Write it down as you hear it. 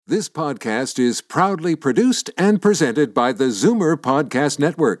This podcast is proudly produced and presented by the Zoomer Podcast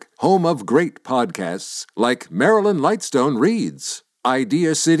Network, home of great podcasts like Marilyn Lightstone Reads,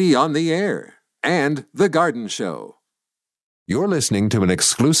 Idea City on the Air, and The Garden Show. You're listening to an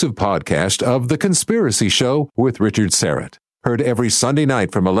exclusive podcast of The Conspiracy Show with Richard Syrett. Heard every Sunday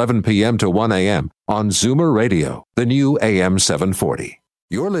night from 11 p.m. to 1 a.m. on Zoomer Radio, the new AM 740.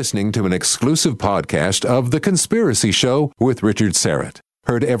 You're listening to an exclusive podcast of The Conspiracy Show with Richard Syrett.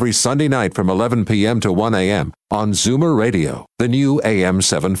 Heard every Sunday night from 11 p.m. to 1 a.m. on Zoomer Radio, the new AM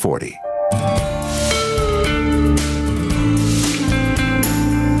 740.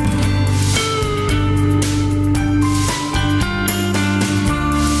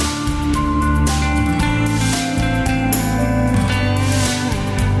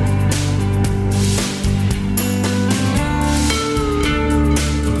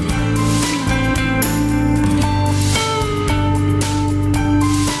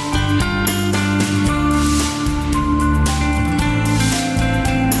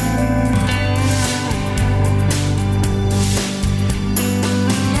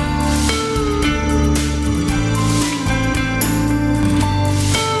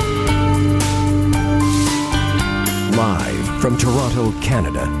 From Toronto,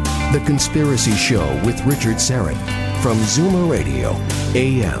 Canada, The Conspiracy Show with Richard Syrett from Zoomer Radio,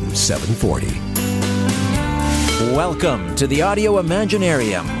 AM 740. Welcome to the Audio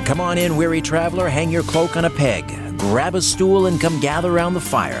Imaginarium. Come on in, weary traveler, hang your cloak on a peg, grab a stool and come gather around the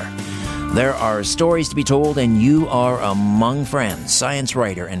fire. There are stories to be told, and you are among friends. Science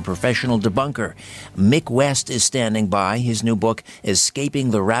writer and professional debunker Mick West is standing by. His new book,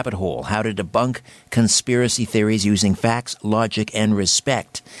 Escaping the Rabbit Hole, How to Debunk Conspiracy Theories Using Facts, Logic, and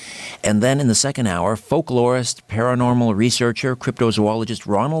Respect. And then in the second hour, folklorist, paranormal researcher, cryptozoologist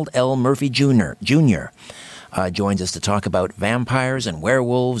Ronald L. Murphy Jr. Joins us to talk about vampires and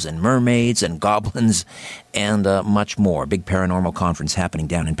werewolves and mermaids and goblins and much more. Big paranormal conference happening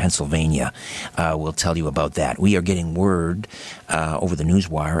down in Pennsylvania. We'll tell you about that. We are getting word over the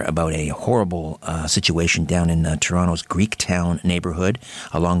newswire about a horrible situation down in Toronto's Greektown neighborhood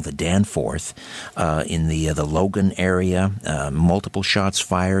along the Danforth in the Logan area. Multiple shots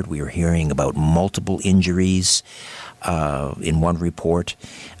fired. We are hearing about multiple injuries. In one report,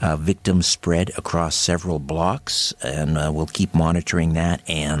 victims spread across several blocks, and we'll keep monitoring that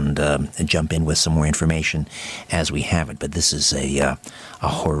and jump in with some more information as we have it. But this is a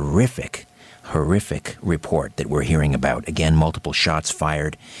horrific report that we're hearing about. Again, multiple shots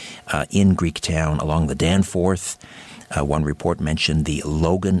fired in Greektown along the Danforth. One report mentioned the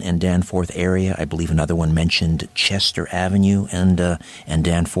Logan and Danforth area. I believe another one mentioned Chester Avenue and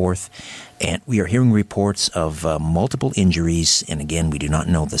Danforth. And we are hearing reports of multiple injuries. And again, we do not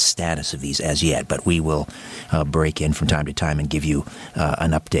know the status of these as yet, but we will break in from time to time and give you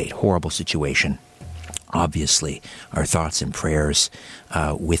an update. Horrible situation. Obviously, our thoughts and prayers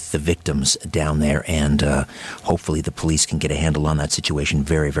with the victims down there, and hopefully the police can get a handle on that situation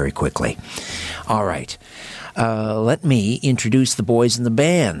very, very quickly. All right. Let me introduce the boys in the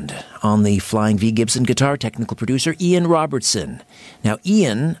band. On the Flying V Gibson guitar, technical producer Ian Robertson. Now,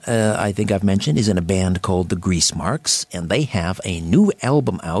 Ian, I think I've mentioned, is in a band called the Grease Marks, and they have a new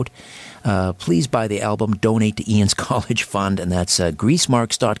album out. Please buy the album, donate to Ian's college fund, and that's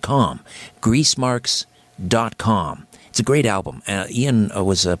greasemarks.com. Greasemarks.com. It's a great album. Ian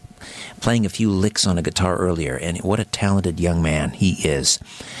was playing a few licks on a guitar earlier, and what a talented young man he is.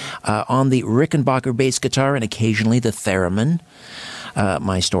 On the Rickenbacker bass guitar and occasionally the theremin,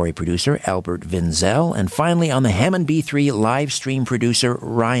 my story producer, Albert Vinzel. And finally, on the Hammond B3 live stream producer,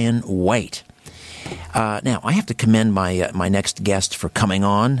 Ryan White. Now, I have to commend my next guest for coming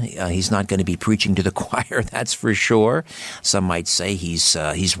on. He's not going to be preaching to the choir, that's for sure. Some might say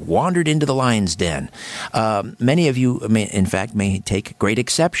he's wandered into the lion's den. Many of you, may take great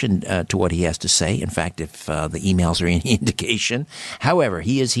exception to what he has to say. In fact, if the emails are any indication. However,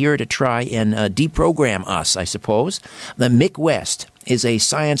 he is here to try and deprogram us, I suppose. The Mick West is a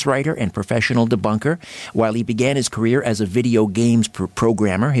science writer and professional debunker. While he began his career as a video games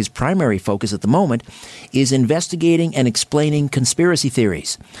programmer, his primary focus at the moment is investigating and explaining conspiracy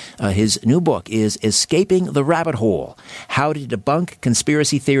theories. His new book is Escaping the Rabbit Hole, How to Debunk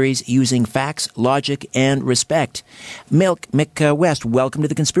Conspiracy Theories Using Facts, Logic, and Respect. Mick West, welcome to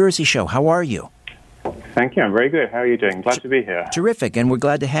The Conspiracy Show. How are you? Thank you. I'm very good. How are you doing? Glad to be here. Terrific, and we're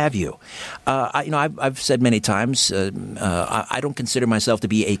glad to have you. I've said many times, I don't consider myself to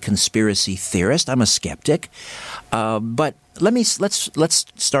be a conspiracy theorist. I'm a skeptic. But let's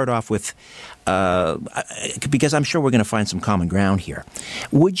start off with, because I'm sure we're going to find some common ground here.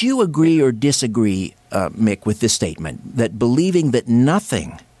 Would you agree or disagree, Mick, with this statement that believing that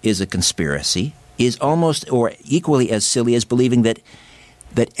nothing is a conspiracy is almost or equally as silly as believing that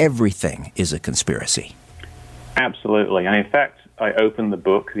everything is a conspiracy. Absolutely. And in fact, I opened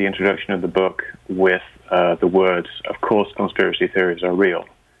the introduction of the book, with the words, "Of course, conspiracy theories are real,"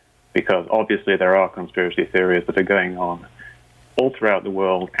 because obviously there are conspiracy theories that are going on all throughout the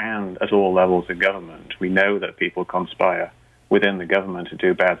world and at all levels of government. We know that people conspire within the government to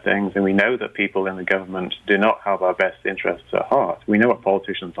do bad things, and we know that people in the government do not have our best interests at heart. We know what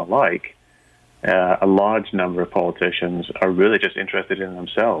politicians are like. A large number of politicians are really just interested in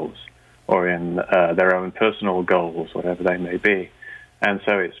themselves or in their own personal goals, whatever they may be. And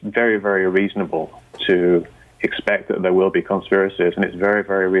so it's very, very reasonable to expect that there will be conspiracies, and it's very,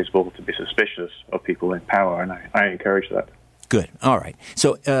 very reasonable to be suspicious of people in power, and I encourage that. Good. All right.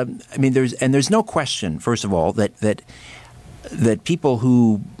 So, there's no question, first of all, that people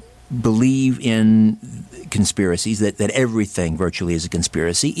who believe in conspiracies, that everything virtually is a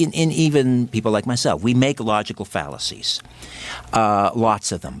conspiracy, in even people like myself, we make logical fallacies,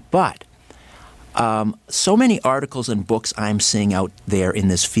 lots of them. But so many articles and books I'm seeing out there in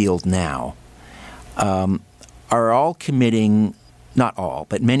this field now are all committing, not all,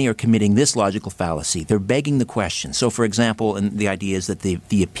 but many are committing this logical fallacy. They're begging the question. So, for example, and the idea is that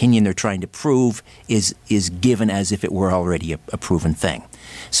the opinion they're trying to prove is given as if it were already a proven thing.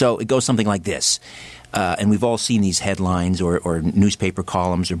 So it goes something like this. And we've all seen these headlines or newspaper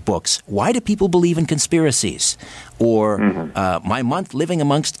columns or books. Why do people believe in conspiracies? Or my month living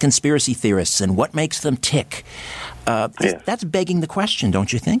amongst conspiracy theorists and what makes them tick? Yes. That's begging the question,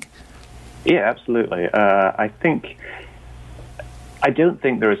 don't you think? Yeah, absolutely. I don't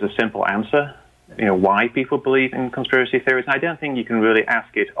think there is a simple answer, why people believe in conspiracy theories. And I don't think you can really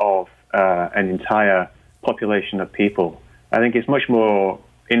ask it of an entire population of people. I think it's much more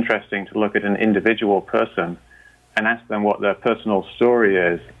interesting to look at an individual person and ask them what their personal story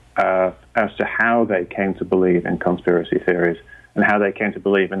is as to how they came to believe in conspiracy theories and how they came to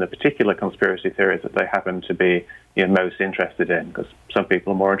believe in the particular conspiracy theories that they happen to be most interested in, because some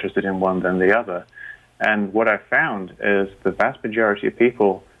people are more interested in one than the other. And what I've found is the vast majority of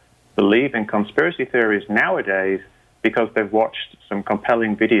people believe in conspiracy theories nowadays because they've watched some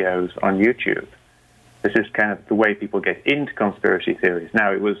compelling videos on YouTube. This is kind of the way people get into conspiracy theories.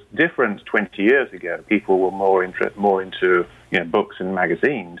 Now, it was different 20 years ago. People were more into books and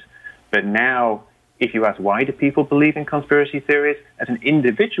magazines. But now, if you ask why do people believe in conspiracy theories, at an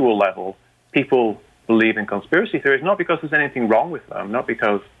individual level, people believe in conspiracy theories not because there's anything wrong with them, not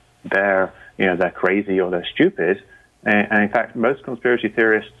because they're crazy or they're stupid. And in fact, most conspiracy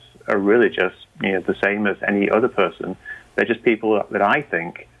theorists are really just the same as any other person. They're just people that I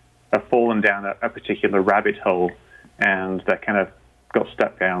think have fallen down a particular rabbit hole, and they kind of got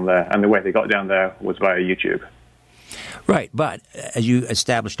stuck down there. And the way they got down there was via YouTube. Right, but as you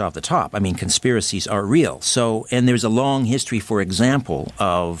established off the top, conspiracies are real. So, and there's a long history, for example,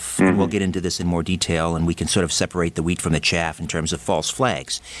 of, and we'll get into this in more detail, and we can sort of separate the wheat from the chaff in terms of false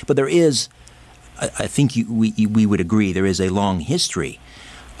flags. But there is, I think we would agree, there is a long history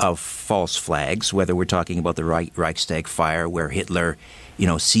of false flags, whether we're talking about the Reichstag fire, where Hitler,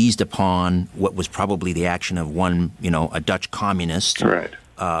 seized upon what was probably the action of a Dutch communist. Right.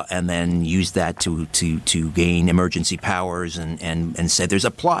 And then used that to gain emergency powers and said there's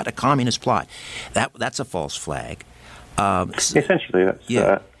a communist plot. That's a false flag. Essentially, that's...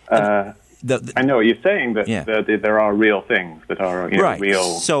 Yeah. I know what you're saying, that there are real things that are right. real.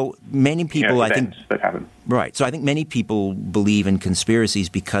 So many people, I think, that happen. Right. So I think many people believe in conspiracies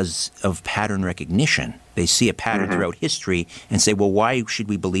because of pattern recognition. They see a pattern throughout history and say, well, why should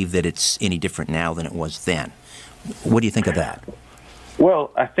we believe that it's any different now than it was then? What do you think of that?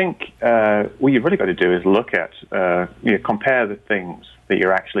 Well, I think what you've really got to do is look at, compare the things that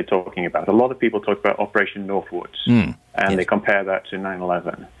you're actually talking about. A lot of people talk about Operation Northwoods, and they compare that to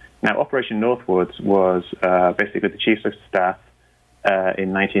 9/11. Now, Operation Northwoods was basically the Chiefs of Staff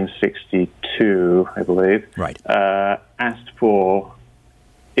in 1962, I believe, asked for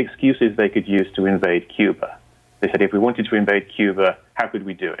excuses they could use to invade Cuba. They said, if we wanted to invade Cuba, how could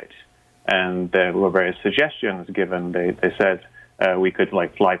we do it? And there were various suggestions given. They said we could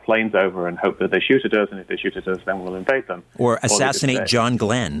fly planes over and hope that they shoot at us, and if they shoot at us, then we'll invade them. Or assassinate John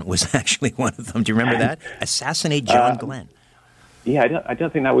Glenn was actually one of them. Do you remember that? Assassinate John Glenn. Yeah, I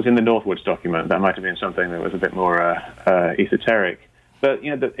don't think that was in the Northwoods document. That might have been something that was a bit more esoteric. But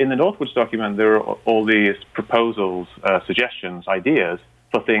in the Northwoods document, there are all these proposals, suggestions, ideas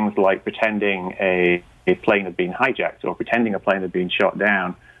for things like pretending a plane had been hijacked, or pretending a plane had been shot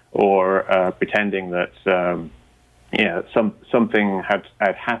down, or pretending that something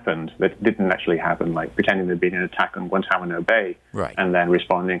had happened that didn't actually happen, like pretending there'd been an attack on Guantanamo Bay, right, and then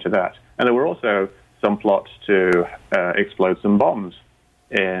responding to that. And there were also some plots to explode some bombs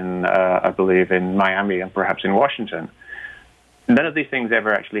in, I believe, in Miami and perhaps in Washington. None of these things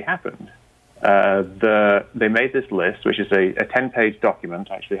ever actually happened. They made this list, which is a 10-page document.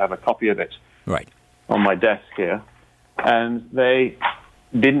 I actually have a copy of it on my desk here. And they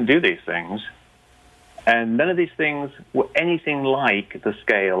didn't do these things. And none of these things were anything like the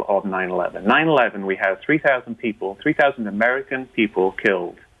scale of 9/11. 9/11, we had 3,000 people, 3,000 American people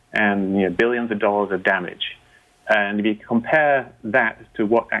killed, and billions of dollars of damage. And if you compare that to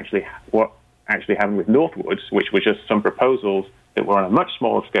what actually happened with Northwoods, which were just some proposals that were on a much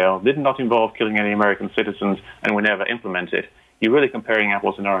smaller scale, did not involve killing any American citizens, and were never implemented, you're really comparing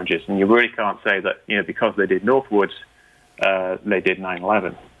apples and oranges. And you really can't say that because they did Northwoods, they did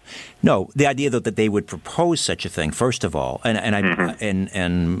 9/11. No, the idea that they would propose such a thing, first of all,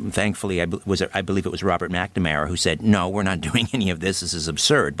 and thankfully I believe it was Robert McNamara who said, no, we're not doing any of this. This is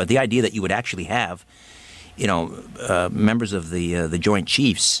absurd. But the idea that you would actually have, members of the Joint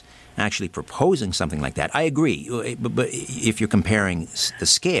Chiefs actually proposing something like that, I agree. But if you're comparing the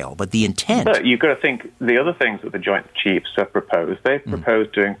scale, but the intent. But you've got to think the other things that the Joint Chiefs have proposed. They've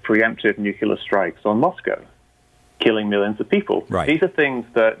proposed doing preemptive nuclear strikes on Moscow, killing millions of people. Right. These are things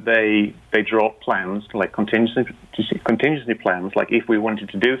that they draw plans, like contingency plans, like if we wanted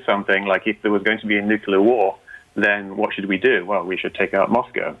to do something, like if there was going to be a nuclear war, then what should we do? Well, we should take out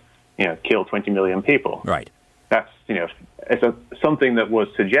Moscow, kill 20 million people. Right. That's, it's something that was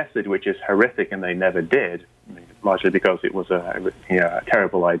suggested, which is horrific, and they never did, largely because it was a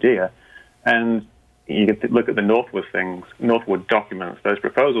terrible idea. And you can look at the Northwood documents, those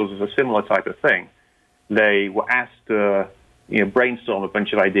proposals is a similar type of thing. They were asked to brainstorm a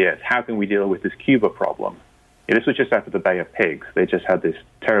bunch of ideas. How can we deal with this Cuba problem? This was just after the Bay of Pigs. They just had this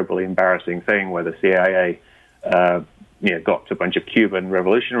terribly embarrassing thing where the CIA got a bunch of Cuban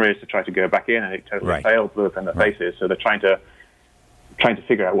revolutionaries to try to go back in, and it totally failed, blew up in their faces. So they're trying to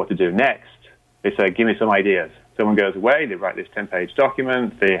figure out what to do next. They say, give me some ideas. Someone goes away, they write this 10-page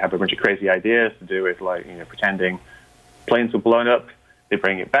document, they have a bunch of crazy ideas to do with, pretending planes were blown up. They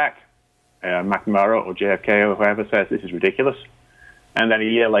bring it back. McNamara or JFK or whoever says this is ridiculous. And then a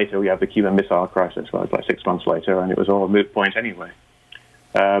year later, we have the Cuban Missile Crisis. Well, it's like 6 months later, and it was all a moot point anyway.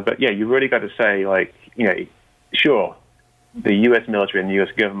 But yeah, you really got to say, sure, the U.S. military and the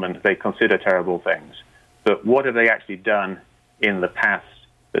U.S. government, they consider terrible things. But what have they actually done in the past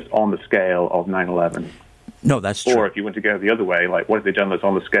that's on the scale of 9/11? No, that's true. Or if you want to go the other way, what have they done that's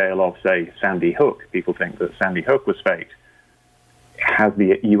on the scale of, say, Sandy Hook? People think that Sandy Hook was faked. Has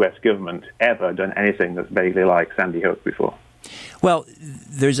the U.S. government ever done anything that's vaguely like Sandy Hook before? Well,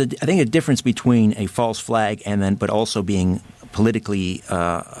 there's I think a difference between a false flag but also being politically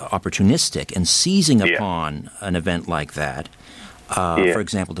opportunistic and seizing upon an event like that. For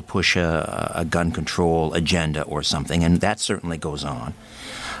example, to push a gun control agenda or something, and that certainly goes on.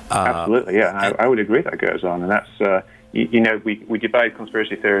 Absolutely, yeah. I would agree that goes on, and that's we divide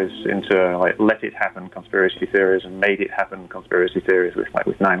conspiracy theories into let it happen conspiracy theories and made it happen conspiracy theories with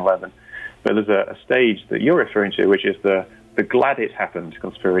 9/11. But there's a stage that you're referring to, which is the glad it happened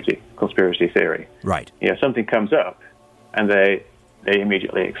conspiracy theory. Right. Something comes up, and they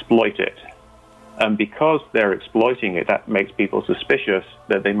immediately exploit it. And because they're exploiting it, that makes people suspicious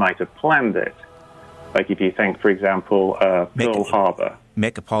that they might have planned it. Like if you think, for example, Pearl Harbor.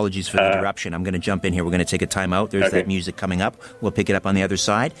 Mick, apologies for the interruption. I'm going to jump in here. We're going to take a time out. There's that music coming up. We'll pick it up on the other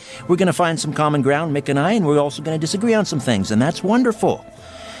side. We're going to find some common ground, Mick and I, and we're also going to disagree on some things, and that's wonderful.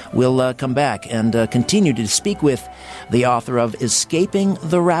 We'll come back and continue to speak with the author of Escaping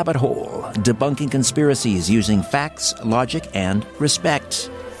the Rabbit Hole, Debunking Conspiracies Using Facts, Logic, and Respect.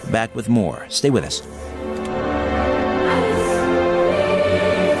 Back with more. Stay with us.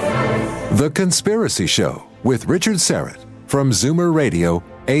 The Conspiracy Show with Richard Syrett from Zoomer Radio,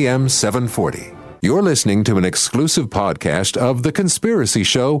 AM 740. You're listening to an exclusive podcast of The Conspiracy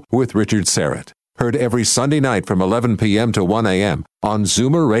Show with Richard Syrett. Heard every Sunday night from 11 p.m. to 1 a.m. on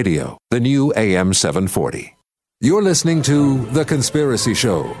Zoomer Radio, the new AM 740. You're listening to The Conspiracy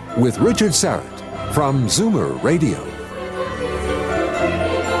Show with Richard Syrett from Zoomer Radio.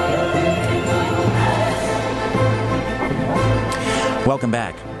 Welcome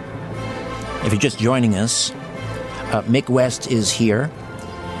back. If you're just joining us, Mick West is here,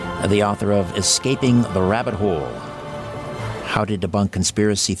 the author of Escaping the Rabbit Hole, how to debunk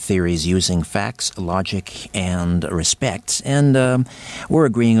conspiracy theories using facts, logic, and respect. And we're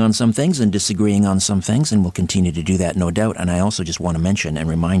agreeing on some things and disagreeing on some things, and we'll continue to do that, no doubt. And I also just want to mention and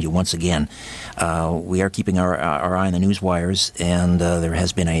remind you once again, we are keeping our eye on the news wires, and there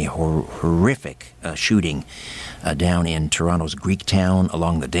has been a horrific shooting down in Toronto's Greektown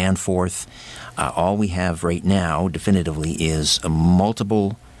along the Danforth. All we have right now, definitively, is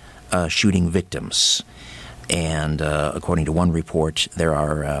multiple shooting victims. And according to one report, there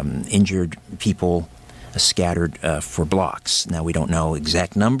are injured people scattered for blocks. Now, we don't know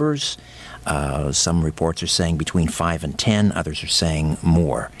exact numbers. Some reports are saying between 5 and 10. Others are saying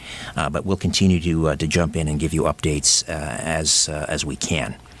more. But we'll continue to jump in and give you updates as we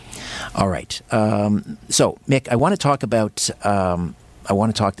can. All right. So, Mick, I want to talk about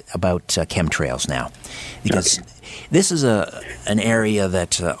chemtrails now, because this is an area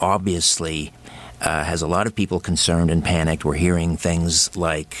that obviously has a lot of people concerned and panicked. We're hearing things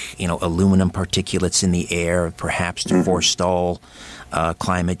like, aluminum particulates in the air, perhaps to forestall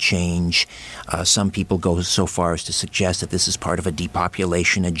climate change. Some people go so far as to suggest that this is part of a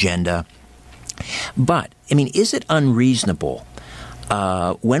depopulation agenda. But, is it unreasonable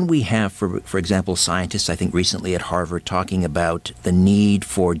when we have, for example, scientists, I think recently at Harvard, talking about the need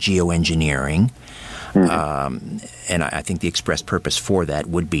for geoengineering, and I think the express purpose for that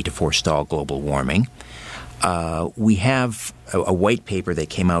would be to forestall global warming. We have a white paper that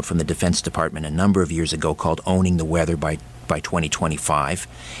came out from the Defense Department a number of years ago called Owning the Weather by 2025.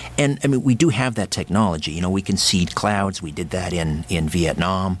 And, we do have that technology. We can seed clouds. We did that in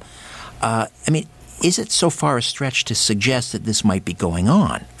Vietnam. Is it so far a stretch to suggest that this might be going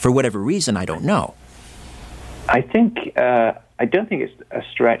on? For whatever reason, I don't know. I don't think it's a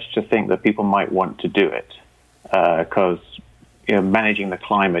stretch to think that people might want to do it, because managing the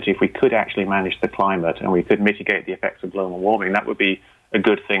climate, if we could actually manage the climate and we could mitigate the effects of global warming, that would be a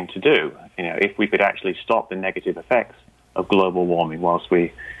good thing to do. If we could actually stop the negative effects of global warming whilst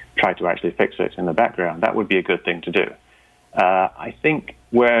we try to actually fix it in the background, that would be a good thing to do. I think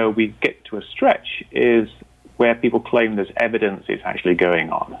where we get to a stretch is where people claim there's evidence it's actually going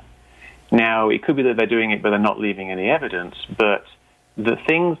on. Now, it could be that they're doing it, but they're not leaving any evidence. But the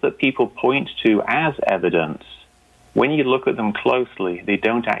things that people point to as evidence, when you look at them closely, they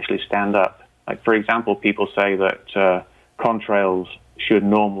don't actually stand up. Like, for example, people say that contrails should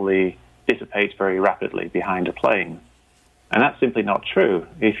normally dissipate very rapidly behind a plane. And that's simply not true.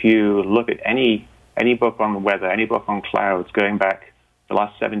 If you look at any book on the weather, any book on clouds going back the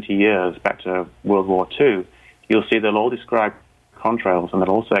last 70 years, back to World War II, you'll see they'll all describe contrails, and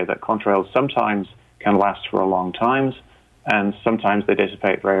they'll all say that contrails sometimes can last for a long time, and sometimes they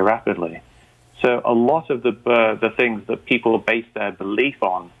dissipate very rapidly. So a lot of the things that people base their belief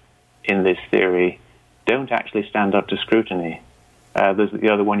on in this theory don't actually stand up to scrutiny. There's the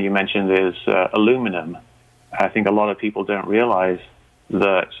other one you mentioned is aluminum. I think a lot of people don't realize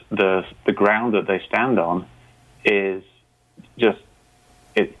that the ground that they stand on is just,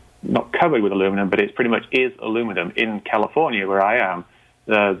 it's not covered with aluminum, but it pretty much is aluminum. In California, where I am,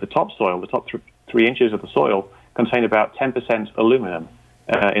 the topsoil, the top 3 inches of the soil, contain about 10% aluminum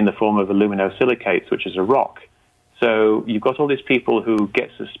in the form of aluminosilicates, which is a rock. So you've got all these people who get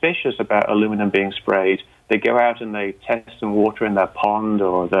suspicious about aluminum being sprayed. They go out and they test some water in their pond,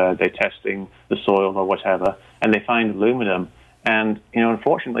 or they're testing the soil or whatever, and they find aluminum. And,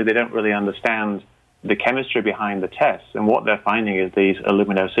 unfortunately, they don't really understand the chemistry behind the tests. And what they're finding is these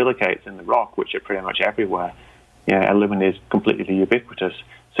aluminosilicates in the rock, which are pretty much everywhere. Aluminum is completely ubiquitous.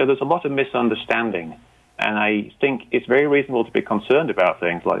 So there's a lot of misunderstanding. And I think it's very reasonable to be concerned about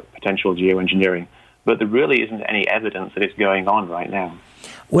things like potential geoengineering, but there really isn't any evidence that it's going on right now.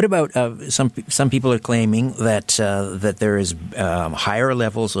 What about some people are claiming that that there is higher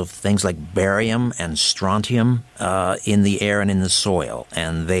levels of things like barium and strontium in the air and in the soil,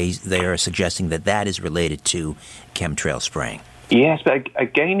 and they are suggesting that is related to chemtrail spraying? Yes, but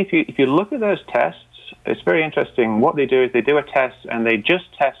again, if you look at those tests, it's very interesting. What they do is they do a test, and they just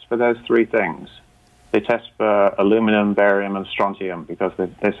test for those three things. They test for aluminum, barium, and strontium, because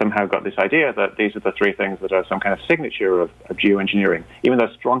they somehow got this idea that these are the three things that are some kind of signature of geoengineering, even though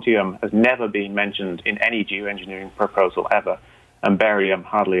strontium has never been mentioned in any geoengineering proposal ever, and barium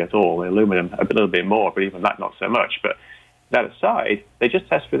hardly at all, aluminum a little bit more, but even that not so much. But that aside, they just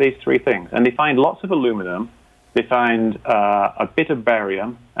test for these three things, and they find lots of aluminum, they find a bit of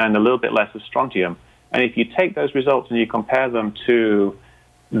barium, and a little bit less of strontium. And if you take those results and you compare them to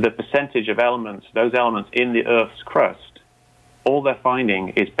the percentage of elements, those elements in the Earth's crust, all they're finding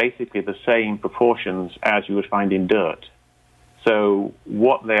is basically the same proportions as you would find in dirt. So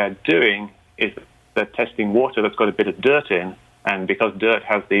what they're doing is they're testing water that's got a bit of dirt in, and because dirt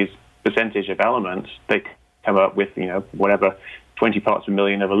has these percentage of elements, they come up with, whatever, 20 parts per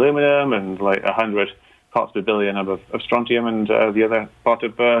million of aluminum and like 100 parts per billion of strontium and the other part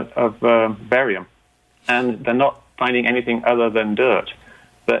of barium. And they're not finding anything other than dirt.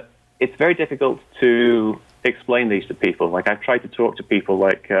 But it's very difficult to explain these to people. Like, I've tried to talk to people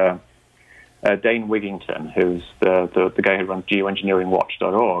like Dane Wigington, who's the guy who runs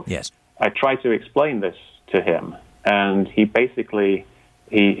geoengineeringwatch.org. Yes. I tried to explain this to him, and he basically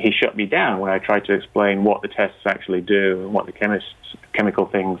he shut me down when I tried to explain what the tests actually do and what the chemical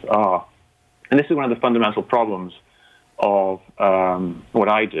things are. And this is one of the fundamental problems of what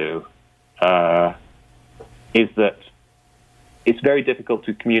I do, is that it's very difficult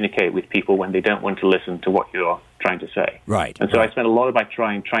to communicate with people when they don't want to listen to what you're trying to say. Right. And so I spent a lot of my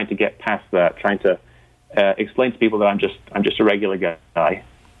trying to get past that, trying to explain to people that I'm just a regular guy,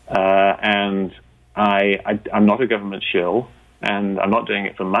 and I'm not a government shill, and I'm not doing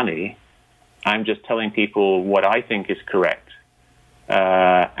it for money. I'm just telling people what I think is correct,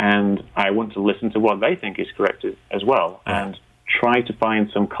 and I want to listen to what they think is correct as well, and try to find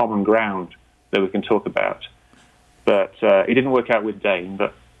some common ground that we can talk about. But it didn't work out with Dane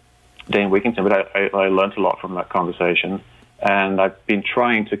Wigington, but I learned a lot from that conversation, and I've been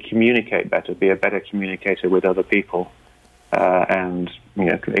trying to communicate better, be a better communicator with other people, and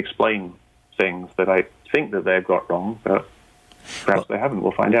explain things that I think that they've got wrong, but perhaps they haven't.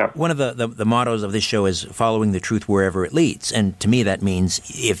 We'll find out. One of the mottos of this show is following the truth wherever it leads, and to me that means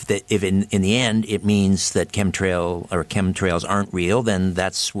if in the end it means that chemtrails aren't real, then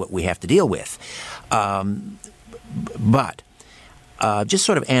that's what we have to deal with. But just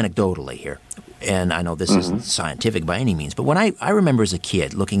sort of anecdotally here, and I know this isn't scientific by any means, but when I remember as a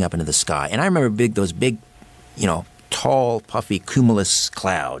kid looking up into the sky, and I remember those big, tall, puffy cumulus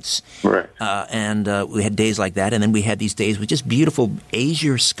clouds. Right. And we had days like that, and then we had these days with just beautiful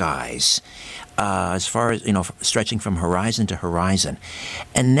azure skies, as far as, stretching from horizon to horizon.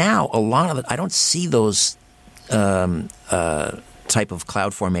 And now a lot of it, I don't see those type of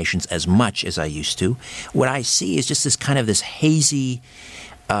cloud formations as much as I used to. What I see is just this hazy,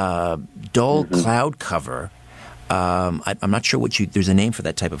 dull cloud cover. I'm not sure there's a name for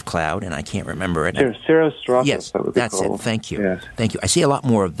that type of cloud, and I can't remember it. Cirrostratus. Yes, that's called. it. Thank you. Yes. Thank you. I see a lot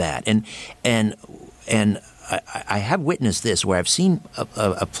more of that, and I have witnessed this where I've seen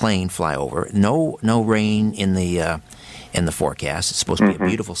a plane fly over. No rain in the forecast. It's supposed to be a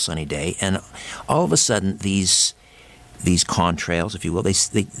beautiful sunny day, and all of a sudden these contrails, if you will, they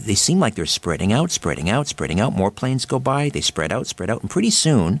seem like they're spreading out. More planes go by. They spread out, and pretty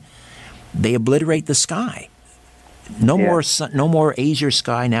soon they obliterate the sky. No more azure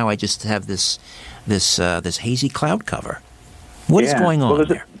sky. Now I just have this hazy cloud cover. What is going on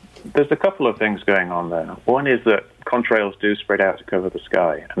there? There's a couple of things going on there. One is that contrails do spread out to cover the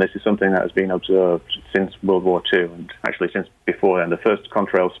sky, and this is something that has been observed since World War II, and actually since before then. The first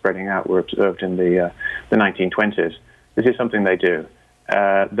contrails spreading out were observed in the 1920s. This is something they do.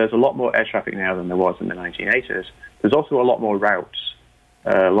 There's a lot more air traffic now than there was in the 1980s. There's also a lot more routes,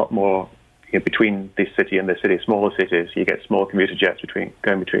 a lot more between this city and the city, smaller cities. You get small commuter jets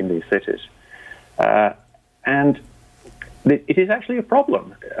going between these cities. And it is actually a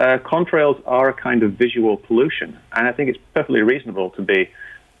problem. Contrails are a kind of visual pollution, and I think it's perfectly reasonable to be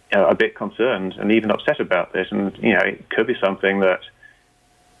a bit concerned and even upset about this. And it could be something that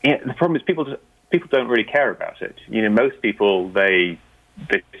the problem is people don't really care about it. Most people they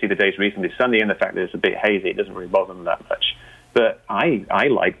see the day's reasonably sunny, and the fact that it's a bit hazy, it doesn't really bother them that much. But I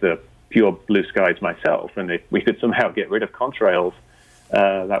like the pure blue skies myself, and if we could somehow get rid of contrails,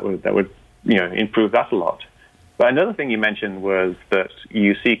 that would improve that a lot. But another thing you mentioned was that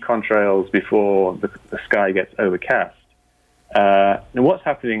you see contrails before the sky gets overcast. And what's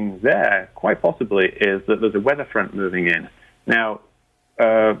happening there, quite possibly, is that there's a weather front moving in. Now,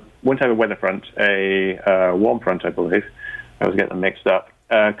 one type of weather front, a warm front, I believe, I always get them mixed up,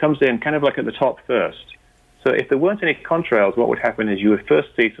 comes in kind of like at the top first. So if there weren't any contrails, what would happen is you would first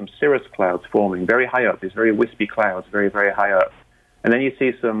see some cirrus clouds forming very high up, these very wispy clouds, very, very high up. And then you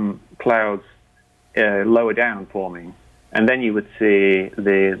see some clouds lower down forming. And then you would see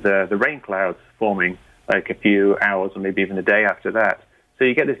the rain clouds forming like a few hours or maybe even a day after that. So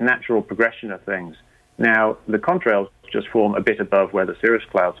you get this natural progression of things. Now, the contrails just form a bit above where the cirrus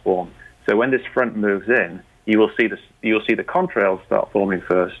clouds form. So when this front moves in, you will see the contrails start forming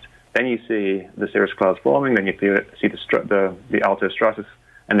first. Then you see the cirrus clouds forming, then you see the alto stratus,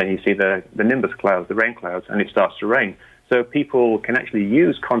 and then you see the nimbus clouds, the rain clouds, and it starts to rain. So people can actually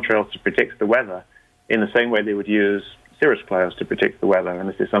use contrails to predict the weather in the same way they would use cirrus clouds to predict the weather, and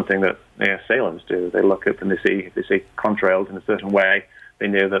this is something that sailors do. They look up and if they see contrails in a certain way, they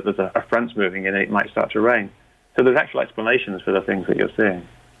know that there's a front's moving and it might start to rain. So there's actual explanations for the things that you're seeing.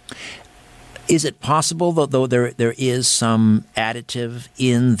 Is it possible, though there is some additive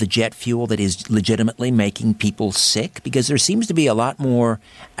in the jet fuel that is legitimately making people sick? Because there seems to be a lot more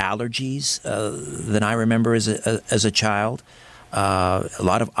allergies than I remember as a child. A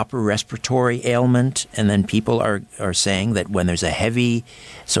lot of upper respiratory ailment, and then people are saying that when there's a heavy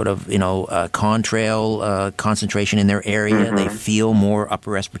sort of contrail concentration in their area, they feel more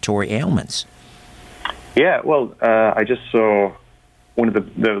upper respiratory ailments. Yeah, well, I just saw one of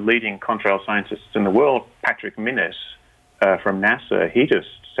the leading contrail scientists in the world, Patrick Minnis from NASA. He just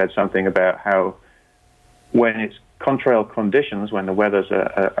said something about how when it's contrail conditions, when the weathers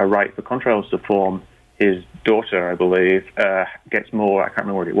are right for contrails to form, his daughter, I believe, gets more, I can't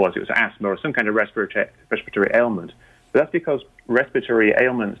remember what it was asthma or some kind of respiratory ailment. But that's because respiratory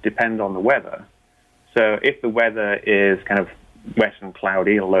ailments depend on the weather. So if the weather is kind of wet and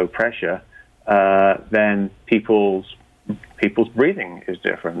cloudy or low pressure, then people's breathing is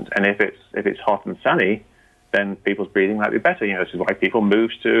different. And if it's hot and sunny, then people's breathing might be better. This is why people move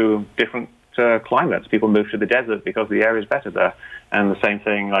to different climates. People move to the desert because the air is better there. And the same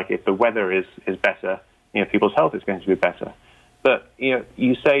thing, like if the weather is better, people's health is going to be better. But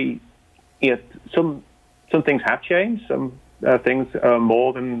you say some things have changed. Some things are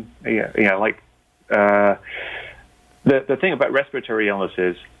more than like the thing about respiratory illness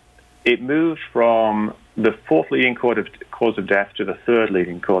is it moved from the fourth leading cause of death to the third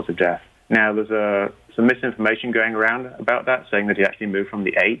leading cause of death. Now there's some misinformation going around about that, saying that it actually moved from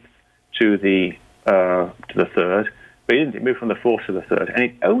the eighth to the third. But it didn't. It moved from the fourth to the third. And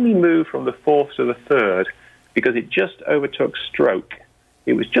it only moved from the fourth to the third because it just overtook stroke.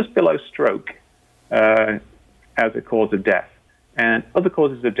 It was just below stroke as a cause of death. And other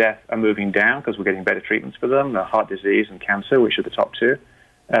causes of death are moving down because we're getting better treatments for them, heart disease and cancer, which are the top two.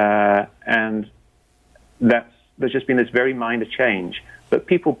 And there's just been this very minor change. But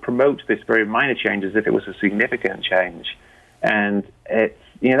people promote this very minor change as if it was a significant change. And it's,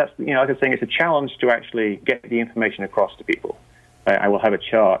 like I was saying, it's a challenge to actually get the information across to people. I will have a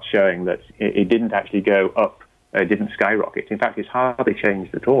chart showing that it didn't actually go up, it didn't skyrocket. In fact, it's hardly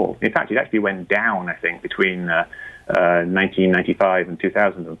changed at all. In fact, it actually went down, I think, between 1995 and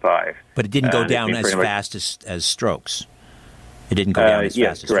 2005. But it didn't go down as fast as strokes. It didn't go down as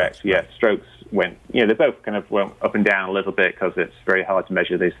fast as correct. strokes. Yes, strokes went, they both kind of went up and down a little bit because it's very hard to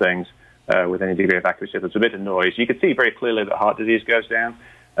measure these things with any degree of accuracy. There's a bit of noise. You can see very clearly that heart disease goes down,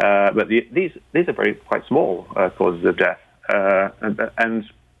 but these are quite small causes of death, and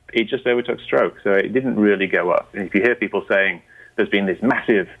it just overtook stroke, so it didn't really go up. And if you hear people saying there's been this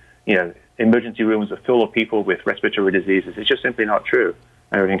massive, emergency rooms are full of people with respiratory diseases, it's just simply not true.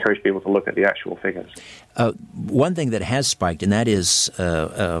 I would encourage people to look at the actual figures. One thing that has spiked, and that is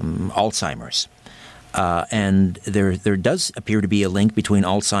Alzheimer's. And there does appear to be a link between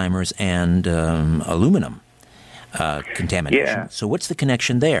Alzheimer's and aluminum contamination. Yeah. So what's the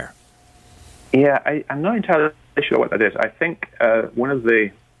connection there? Yeah, I'm not entirely sure what that is. I think one of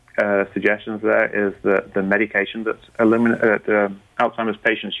the suggestions there is that the medication that Alzheimer's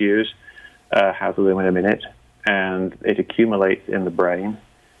patients use has aluminum in it, and it accumulates in the brain.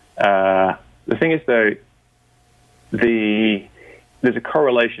 The thing is, though, there's a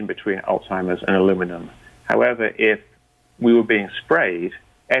correlation between Alzheimer's and aluminum. However, if we were being sprayed,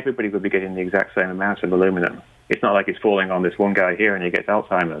 everybody would be getting the exact same amount of aluminum. It's not like it's falling on this one guy here and he gets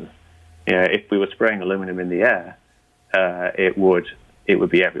Alzheimer's. If we were spraying aluminum in the air, it would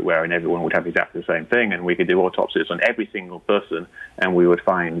be everywhere, and everyone would have exactly the same thing, and we could do autopsies on every single person, and we would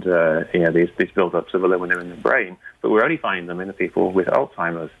find these buildups of aluminum in the brain. But we're only finding them in the people with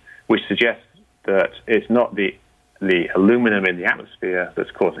Alzheimer's, which suggests that it's not the aluminum in the atmosphere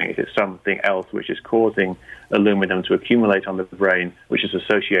that's causing it. It's something else which is causing aluminum to accumulate on the brain, which is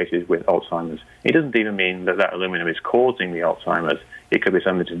associated with Alzheimer's. It doesn't even mean that aluminum is causing the Alzheimer's. It could be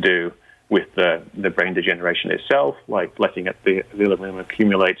something to do with the brain degeneration itself, like letting the aluminum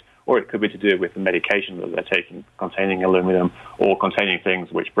accumulate, or it could be to do with the medication that they're taking containing aluminum or containing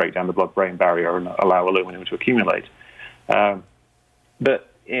things which break down the blood-brain barrier and allow aluminum to accumulate. But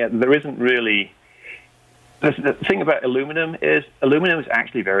there isn't really... The thing about aluminum is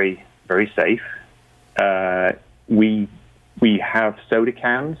actually very, very safe. We have soda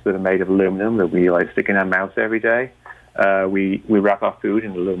cans that are made of aluminum that we stick in our mouths every day. We wrap our food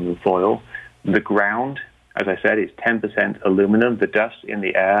in aluminum foil. The ground, as I said, is 10% aluminum. The dust in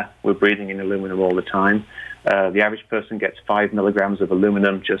the air, we're breathing in aluminum all the time. The average person gets 5 milligrams of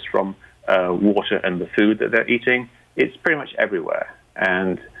aluminum just from water and the food that they're eating. it's pretty much everywhere.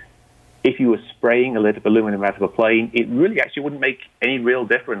 And if you were spraying a lid of aluminum out of a plane, it really actually wouldn't make any real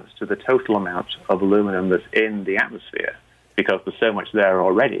difference to the total amount of aluminum that's in the atmosphere, because there's so much there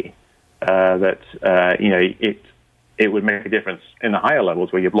already that it would make a difference in the higher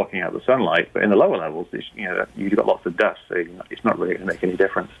levels where you're blocking out the sunlight, but in the lower levels, you've got lots of dust, so it's not really going to make any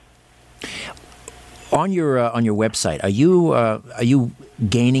difference. On your website, are you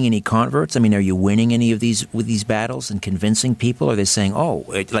gaining any converts? I mean, are you winning any of these battles and convincing people? Are they saying,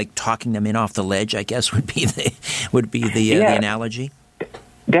 like talking them in off the ledge? I guess would be the analogy.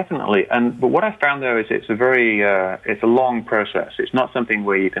 Definitely, but what I found though is it's a long process. It's not something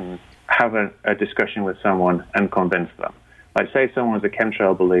where you can have a discussion with someone and convince them. Like, say someone was a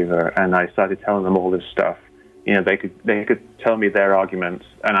chemtrail believer, and I started telling them all this stuff. They could tell me their arguments,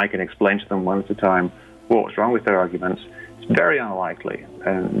 and I can explain to them one at a time what's wrong with their arguments. It's very unlikely,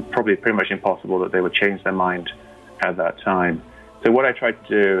 and probably pretty much impossible that they would change their mind at that time. So what I try to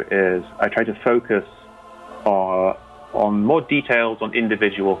do is I try to focus on more details on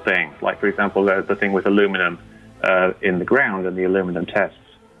individual things, like, for example, the thing with aluminum in the ground and the aluminum tests.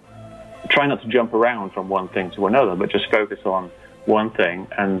 Try not to jump around from one thing to another, but just focus on one thing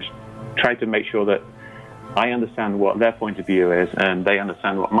and try to make sure that I understand what their point of view is and they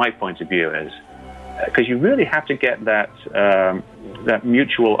understand what my point of view is. Because you really have to get that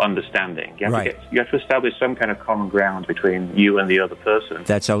mutual understanding. You have to establish some kind of common ground between you and the other person.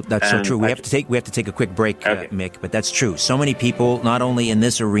 That's so true. We have to take a quick break, okay. Mick. But that's true. So many people, not only in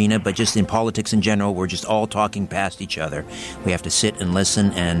this arena, but just in politics in general, we're just all talking past each other. We have to sit and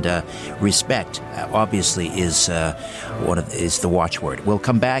listen, and respect, obviously, is the watchword. We'll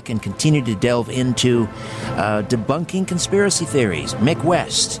come back and continue to delve into debunking conspiracy theories. Mick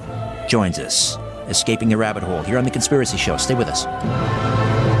West joins us. Escaping the Rabbit Hole here on The Conspiracy Show. Stay with us.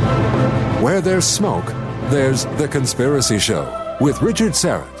 Where there's smoke, there's The Conspiracy Show with Richard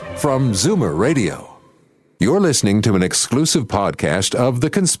Syrett from Zoomer Radio. You're listening to an exclusive podcast of The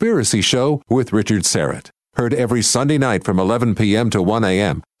Conspiracy Show with Richard Syrett. Heard every Sunday night from 11 p.m. to 1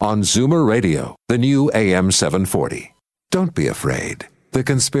 a.m. on Zoomer Radio, the new AM 740. Don't be afraid. The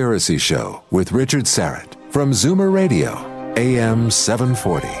Conspiracy Show with Richard Syrett from Zoomer Radio, AM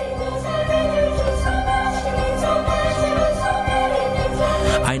 740.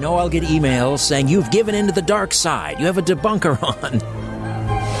 I know I'll get emails saying you've given into the dark side. You have a debunker on.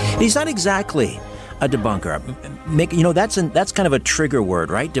 He's not exactly a debunker. That's kind of a trigger word,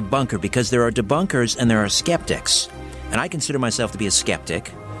 right? Debunker, because there are debunkers and there are skeptics. And I consider myself to be a skeptic.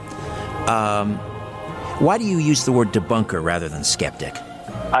 Why do you use the word debunker rather than skeptic?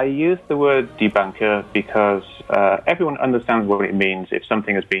 I use the word debunker because everyone understands what it means if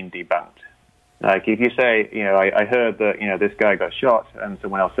something has been debunked. Like, if you say, I heard that, this guy got shot, and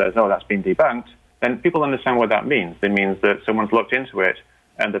someone else says, that's been debunked, then people understand what that means. It means that someone's looked into it,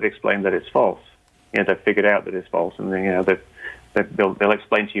 and they've explained that it's false. They've figured out that it's false, and they'll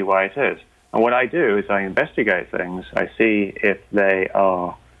explain to you why it is. And what I do is I investigate things. I see if they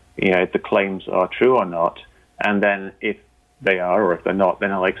are, if the claims are true or not, and then if they are or if they're not,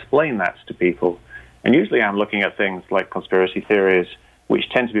 then I'll explain that to people. And usually I'm looking at things like conspiracy theories, which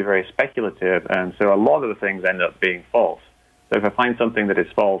tend to be very speculative, and so a lot of the things end up being false. So if I find something that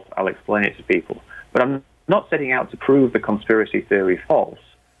is false, I'll explain it to people. But I'm not setting out to prove the conspiracy theory false.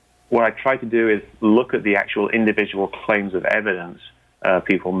 What I try to do is look at the actual individual claims of evidence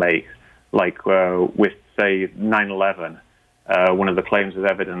people make, like with, say, 9/11. One of the claims of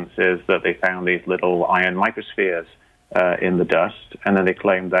evidence is that they found these little iron microspheres in the dust, and then they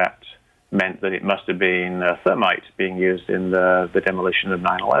claimed that meant that it must have been thermite being used in the demolition of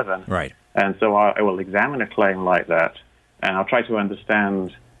 9/11. Right. And so I will examine a claim like that, and I'll try to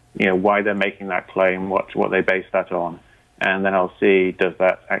understand, why they're making that claim, what they base that on, and then I'll see, does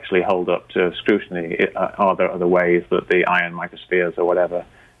that actually hold up to scrutiny? Are there other ways that the iron microspheres or whatever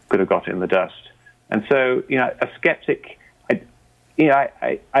could have got in the dust? And so, a skeptic, a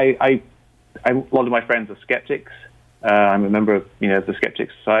lot of my friends are skeptics. I'm a member of, the Skeptic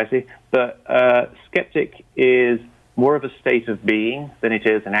Society, but skeptic is more of a state of being than it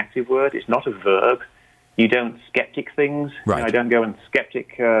is an active word. It's not a verb. You don't skeptic things. Right. I don't go and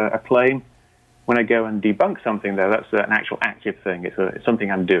skeptic a claim. When I go and debunk something, though, that's an actual active thing. It's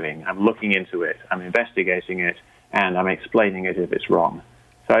something I'm doing. I'm looking into it. I'm investigating it, and I'm explaining it if it's wrong.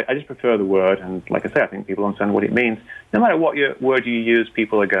 So I just prefer the word, and like I say, I think people understand what it means. No matter what word you use,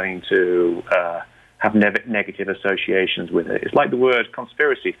 people are going to have negative associations with it. It's like the word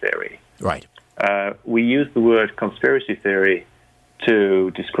conspiracy theory. Right. We use the word conspiracy theory to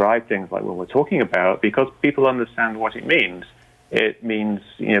describe things like what we're talking about because people understand what it means. It means,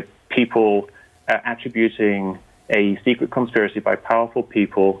 people attributing a secret conspiracy by powerful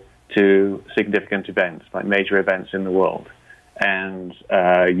people to significant events, like major events in the world. And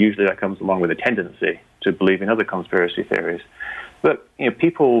usually that comes along with a tendency to believe in other conspiracy theories. But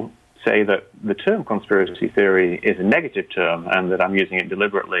people say that the term conspiracy theory is a negative term and that I'm using it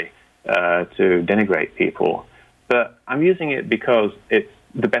deliberately to denigrate people. But I'm using it because it's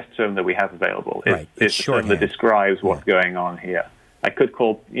the best term that we have available. Right. It's a term that describes what's going on here. I could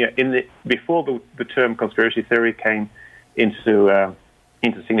call, before the term conspiracy theory came into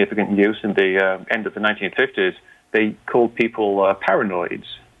significant use in the end of the 1950s, they called people paranoids.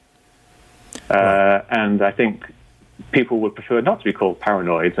 And I think people would prefer not to be called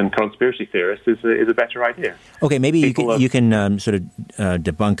paranoids, and conspiracy theorists is a better idea. Okay, maybe you can sort of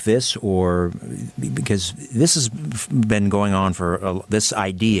debunk this, or because this has been going on for this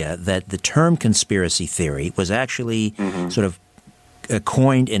idea that the term conspiracy theory was actually sort of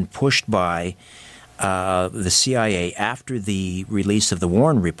coined and pushed by the CIA after the release of the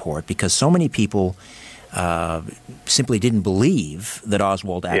Warren Report, because so many people simply didn't believe that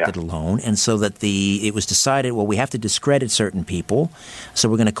Oswald acted alone, and so that it was decided, well, we have to discredit certain people, so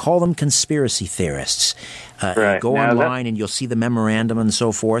we're going to call them conspiracy theorists. Go now online and you'll see the memorandum and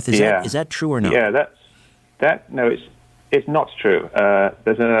so forth. Is that true or not? Yeah, it's not true.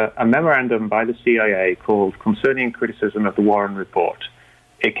 There's a memorandum by the CIA called Concerning Criticism of the Warren Report.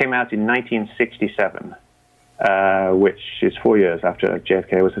 It came out in 1967, which is 4 years after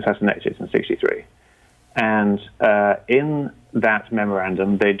JFK was assassinated in 1963. And in that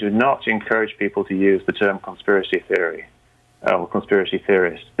memorandum, they do not encourage people to use the term conspiracy theory or conspiracy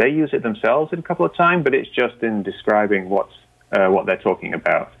theorist. They use it themselves a couple of times, but it's just in describing what they're talking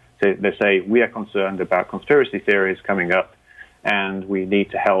about. So they say, we are concerned about conspiracy theories coming up, and we need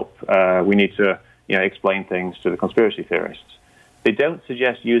to help. We need to explain things to the conspiracy theorists. They don't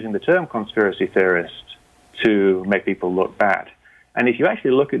suggest using the term conspiracy theorist to make people look bad. And if you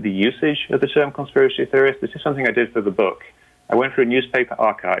actually look at the usage of the term conspiracy theorist, this is something I did for the book. I went through a newspaper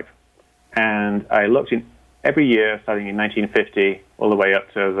archive, and I looked in every year, starting in 1950, all the way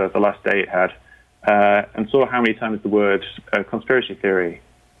up to the last day it had, and saw how many times the word conspiracy theory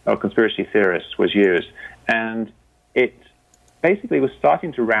or conspiracy theorist was used. And it basically was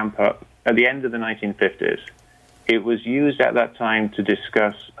starting to ramp up at the end of the 1950s. It was used at that time to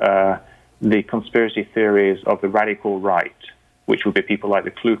discuss the conspiracy theories of the radical right, which would be people like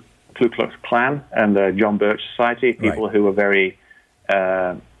the Ku Klux Klan and the John Birch Society, people who were very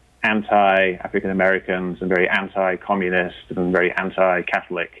anti-African Americans and very anti-communist and very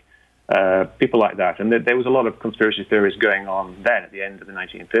anti-Catholic, people like that. And there was a lot of conspiracy theories going on then at the end of the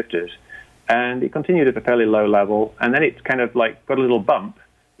 1950s. And it continued at a fairly low level. And then it kind of like got a little bump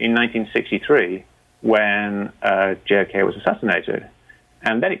in 1963 when JFK was assassinated.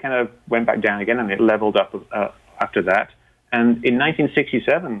 And then it kind of went back down again, and it leveled up after that. And in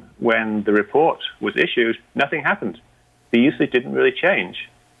 1967, when the report was issued, nothing happened. The usage didn't really change.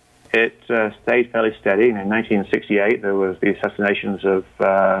 It stayed fairly steady. And in 1968, there was the assassinations of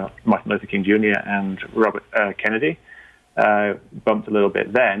Martin Luther King Jr. and Robert Kennedy. Bumped a little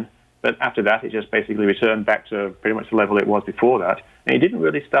bit then. But after that, it just basically returned back to pretty much the level it was before that. And it didn't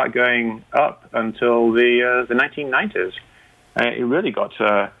really start going up until the 1990s. It really got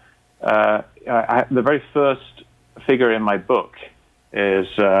the very first figure in my book is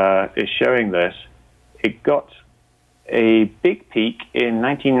showing this. It got a big peak in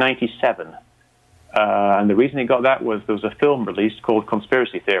 1997. And the reason it got that was there was a film released called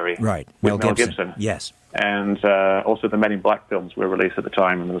Conspiracy Theory. Right. With Mel Gibson. Yes. And also the Men in Black films were released at the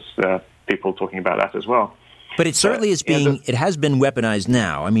time, and there was people talking about that as well. But it certainly is it has been weaponized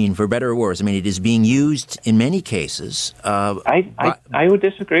now. I mean, for better or worse. I mean, it is being used in many cases. I would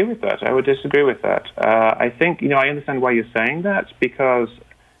disagree with that. I think, I understand why you're saying that, because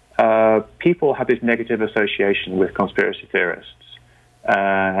people have this negative association with conspiracy theorists.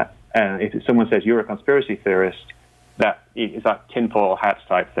 And if someone says you're a conspiracy theorist, that is that tinfoil hats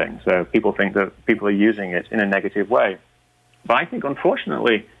type thing. So people think that people are using it in a negative way. But I think,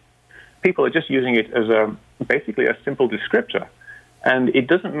 unfortunately, people are just using it as basically a simple descriptor. And it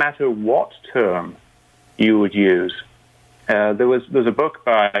doesn't matter what term you would use. There's a book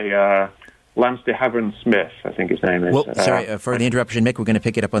by Lance de Havilland Smith, I think his name is. Well, sorry for the interruption, Mick. We're going to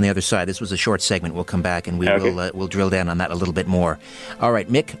pick it up on the other side. This was a short segment. We'll come back and we'll drill down on that a little bit more. All right,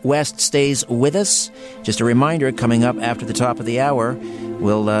 Mick West stays with us. Just a reminder, coming up after the top of the hour,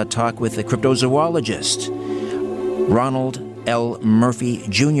 we'll talk with the cryptozoologist. Ronald L. Murphy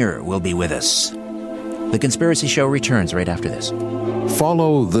Jr. will be with us. The Conspiracy Show returns right after this.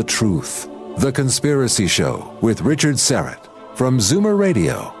 Follow the truth. The Conspiracy Show with Richard Serrett from Zoomer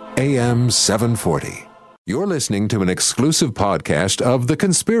Radio, AM 740. You're listening to an exclusive podcast of The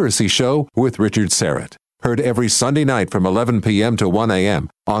Conspiracy Show with Richard Syrett. Heard every Sunday night from 11 p.m. to 1 a.m.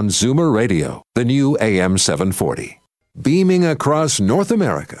 on Zoomer Radio, the new AM 740. Beaming across North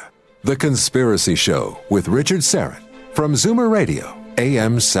America, The Conspiracy Show with Richard Syrett from Zoomer Radio,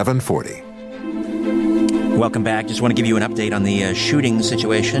 AM 740. Welcome back. Just want to give you an update on the shooting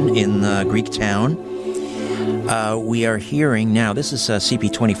situation in Greek town. We are hearing now, this is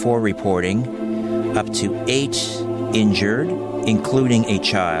CP24 reporting, up to 8 injured, including a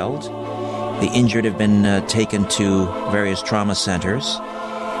child. The injured have been taken to various trauma centers.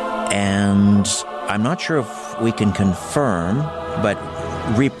 And I'm not sure if we can confirm, but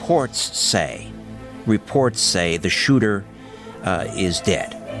reports say the shooter is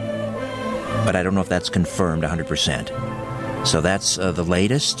dead. But I don't know if that's confirmed 100%. So that's the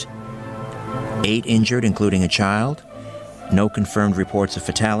latest. 8 injured, including a child. No confirmed reports of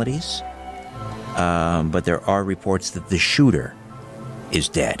fatalities. But there are reports that the shooter is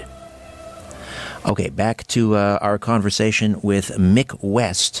dead. Okay, back to our conversation with Mick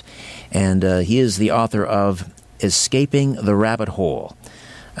West. And he is the author of Escaping the Rabbit Hole,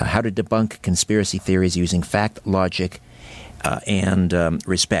 How to Debunk Conspiracy Theories Using Fact, Logic, and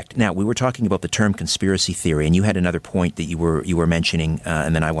respect. Now, we were talking about the term conspiracy theory, and you had another point that you were mentioning,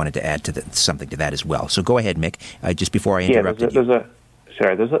 and then I wanted to add to something to that as well. So go ahead, Mick, just before I interrupted you.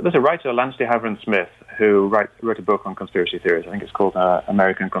 There's a writer, Lance DeHaven Smith, who wrote a book on conspiracy theories. I think it's called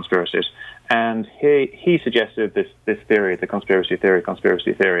American Conspiracies. And he suggested this theory, the conspiracy theory,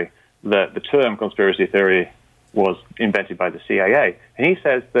 that the term conspiracy theory was invented by the CIA. And he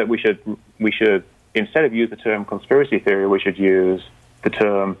says that we should instead of use the term conspiracy theory, we should use the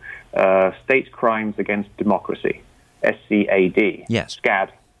term state crimes against democracy, SCAD. Yes.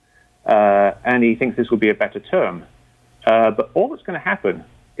 SCAD. And he thinks this would be a better term. But all that's going to happen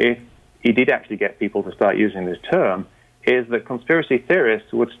if he did actually get people to start using this term is that conspiracy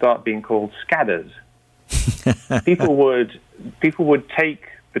theorists would start being called scadders. people would take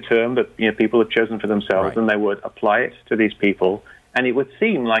the term that people have chosen for themselves, right, and they would apply it to these people, and it would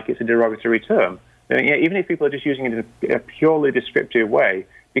seem like it's a derogatory term. Even if people are just using it in a purely descriptive way,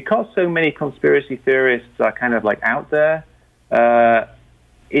 because so many conspiracy theorists are kind of like out there,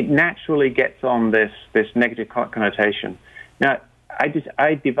 it naturally gets on this negative connotation. Now,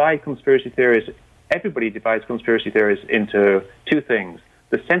 I divide conspiracy theories. Everybody divides conspiracy theories into two things: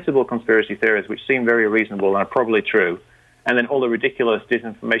 the sensible conspiracy theories, which seem very reasonable and are probably true, and then all the ridiculous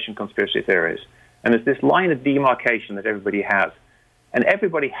disinformation conspiracy theories. And there's this line of demarcation that everybody has. And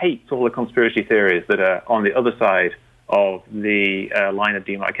everybody hates all the conspiracy theories that are on the other side of the line of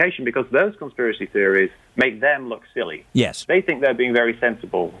demarcation, because those conspiracy theories make them look silly. Yes. They think they're being very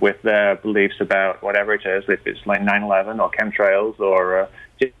sensible with their beliefs about whatever it is, if it's like 9/11 or chemtrails or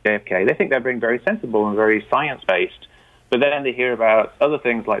JFK. They think they're being very sensible and very science-based. But then they hear about other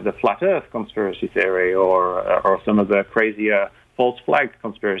things like the flat Earth conspiracy theory or some of the crazier false flag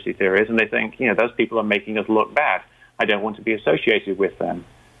conspiracy theories, and they think, those people are making us look bad. I don't want to be associated with them.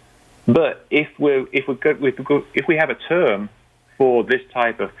 But if we have a term for this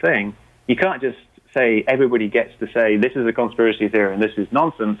type of thing, you can't just say everybody gets to say this is a conspiracy theory and this is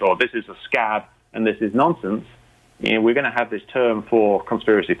nonsense, or this is a scab and this is nonsense. We're going to have this term for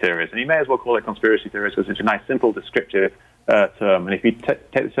conspiracy theories, and you may as well call it conspiracy theories because it's a nice, simple, descriptive term. And if you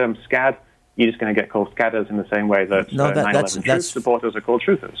take the term scad, you're just going to get called scadders in the same way that 9/11 truth supporters are called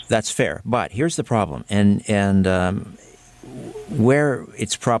truthers. That's fair, but here's the problem, and where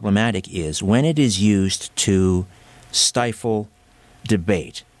it's problematic is when it is used to stifle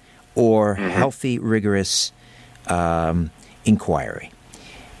debate or healthy, rigorous inquiry.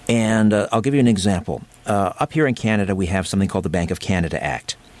 And I'll give you an example. Up here in Canada, we have something called the Bank of Canada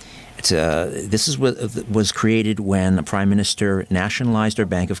Act. This was created when the Prime Minister nationalized our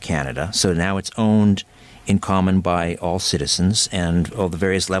Bank of Canada, so now it's owned in common by all citizens, and all the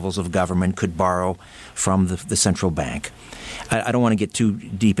various levels of government could borrow from the central bank. I don't want to get too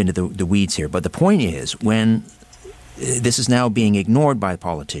deep into the weeds here, but the point is, when this is now being ignored by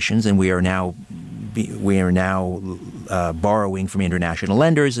politicians, and we are now borrowing from international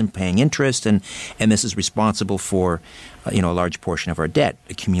lenders and paying interest, and this is responsible for a large portion of our debt,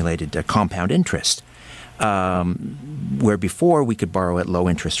 accumulated compound interest, where before we could borrow at low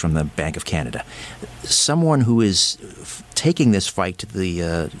interest from the Bank of Canada. Someone who is taking this fight to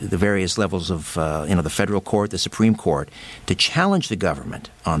the various levels of the federal court, the Supreme Court, to challenge the government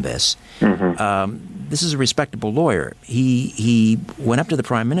on this, this is a respectable lawyer. He went up to the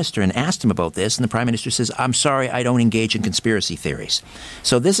Prime Minister and asked him about this, and the Prime Minister says, "I'm sorry, I don't engage in conspiracy theories."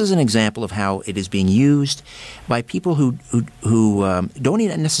 So this is an example of how it is being used by people who don't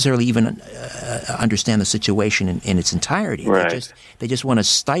even necessarily even understand the situation in its entirety. Right. They just want to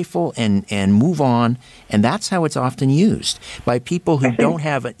stifle and move on, and that's how it's often used by people who don't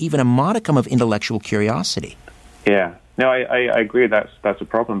have even a modicum of intellectual curiosity. Yeah. No, I agree that's a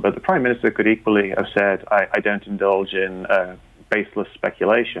problem. But the Prime Minister could equally have said, I don't indulge in baseless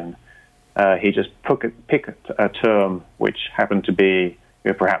speculation. He just picked a term which happened to be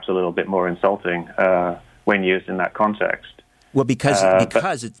perhaps a little bit more insulting when used in that context. Well, because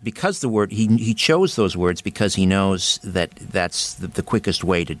the word he chose those words because he knows that that's the quickest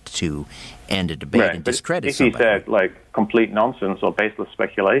way to end a debate and discredit somebody. If he said like complete nonsense or baseless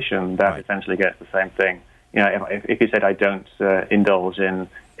speculation, that essentially gets the same thing. If he said I don't indulge in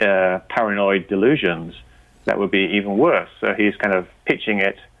paranoid delusions, that would be even worse. So he's kind of pitching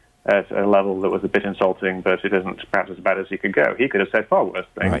it at a level that was a bit insulting, but it isn't perhaps as bad as he could go. He could have said far worse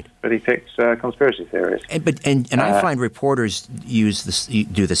things, but he picked conspiracy theories. And I find reporters do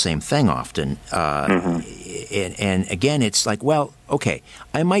the same thing often. And again, it's like, well, okay,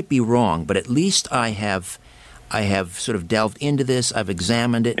 I might be wrong, but at least I have sort of delved into this. I've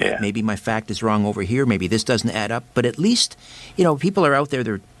examined it. Yeah. Maybe my fact is wrong over here. Maybe this doesn't add up. But at least, people are out there.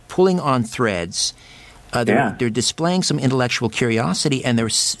 They're pulling on threads. They're displaying some intellectual curiosity, and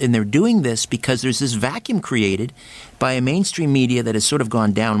they're doing this because there's this vacuum created by a mainstream media that has sort of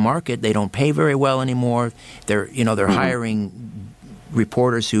gone down market. They don't pay very well anymore. They're hiring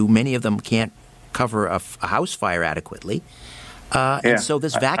reporters who many of them can't cover a house fire adequately, and so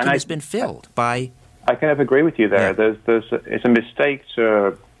this vacuum has been filled by. I kind of agree with you there. Yeah. It's a mistake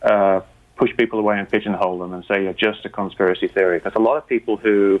to push people away and pigeonhole them and say you're just a conspiracy theory. Because a lot of people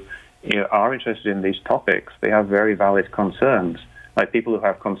who are interested in these topics, they have very valid concerns. Like people who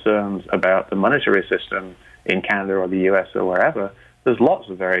have concerns about the monetary system in Canada or the US or wherever, there's lots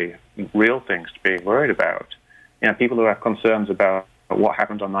of very real things to be worried about. People who have concerns about what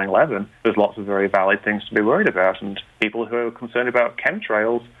happened on 9/11, there's lots of very valid things to be worried about. And people who are concerned about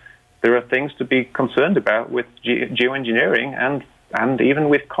chemtrails, there are things to be concerned about with geoengineering and even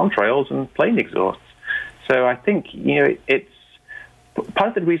with contrails and plane exhausts. So I think, it's part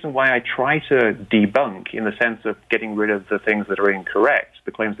of the reason why I try to debunk in the sense of getting rid of the things that are incorrect,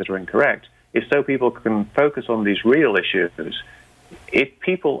 the claims that are incorrect, is so people can focus on these real issues. If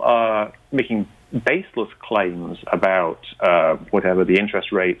people are making baseless claims about whatever the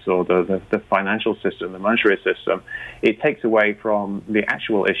interest rates or the financial system, the monetary system, it takes away from the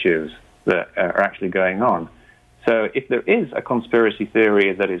actual issues that are actually going on. So if there is a conspiracy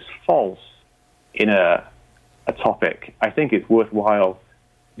theory that is false in a topic, I think it's worthwhile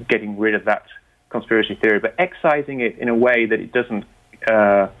getting rid of that conspiracy theory, but excising it in a way that it doesn't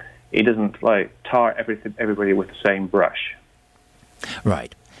like tar everybody with the same brush.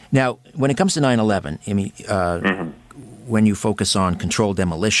 Right. Now, when it comes to 9/11, I mean, when you focus on controlled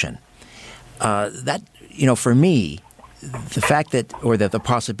demolition, that for me, the fact that or the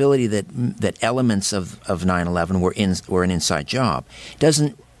possibility that elements of 9/11 were an inside job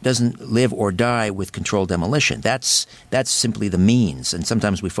doesn't live or die with controlled demolition. That's simply the means, and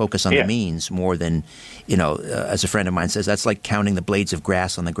sometimes we focus on the means more than as a friend of mine says, that's like counting the blades of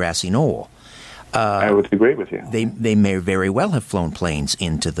grass on the grassy knoll. I would agree with you. They may very well have flown planes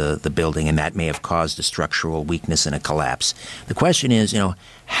into the building, and that may have caused a structural weakness and a collapse. The question is,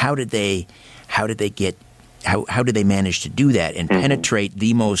 how did they manage to do that and penetrate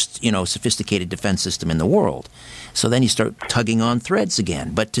the most sophisticated defense system in the world? So then you start tugging on threads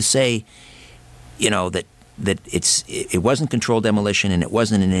again. But to say, that it wasn't controlled demolition and it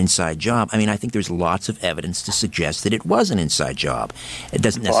wasn't an inside job. I mean, I think there's lots of evidence to suggest that it was an inside job. It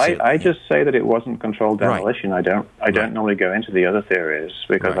doesn't necessarily. Well, I just say that it wasn't controlled demolition. Right. I don't normally go into the other theories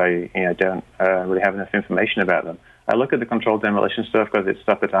because I don't really have enough information about them. I look at the controlled demolition stuff because it's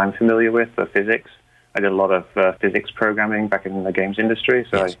stuff that I'm familiar with, the physics. I did a lot of physics programming back in the games industry,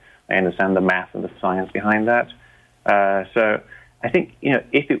 so I understand the math and the science behind that. So I think,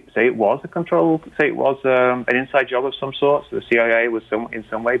 if it was an inside job of some sort, so the CIA was in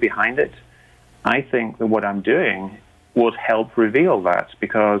some way behind it, I think that what I'm doing would help reveal that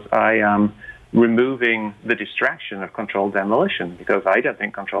because I am removing the distraction of controlled demolition because I don't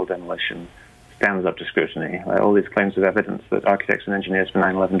think controlled demolition stands up to scrutiny. All these claims of evidence that architects and engineers for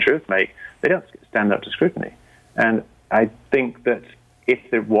 9/11 Truth make, they don't stand up to scrutiny. And I think that if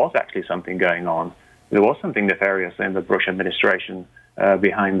there was actually something going on, there was something nefarious in the Bush administration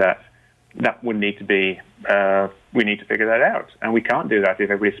behind that, that would need to be, we need to figure that out. And we can't do that if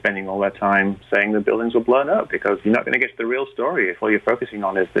everybody's spending all their time saying the buildings were blown up, because you're not going to get to the real story if all you're focusing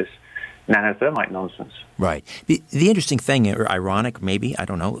on is this nanothermite nonsense. Right. The interesting thing, or ironic maybe, I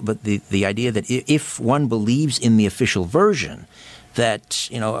don't know, but the idea that if one believes in the official version that,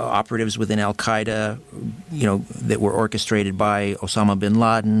 operatives within Al-Qaeda, that were orchestrated by Osama bin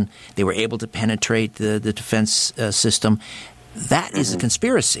Laden, they were able to penetrate the defense system, that is a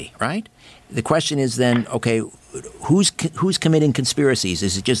conspiracy, right? The question is then, okay, who's committing conspiracies?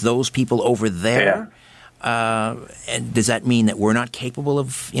 Is it just those people over there? Yeah. And does that mean that we're not capable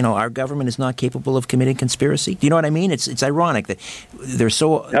of, our government is not capable of committing conspiracy? Do you know what I mean? It's ironic that they're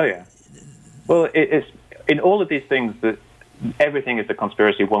so... Oh, yeah. Well, it's in all of these things that everything is a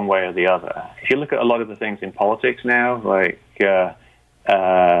conspiracy one way or the other. If you look at a lot of the things in politics now, like, I'd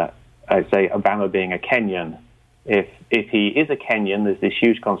say Obama being a Kenyan, if he is a Kenyan, there's this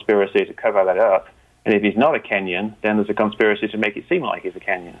huge conspiracy to cover that up. And if he's not a Kenyan, then there's a conspiracy to make it seem like he's a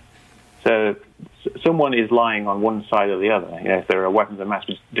Kenyan. So someone is lying on one side or the other. If there are weapons of mass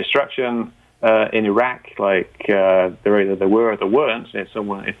destruction in Iraq, like there were or there weren't.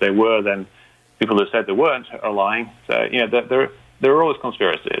 If they were, then people who said there weren't are lying. So there are always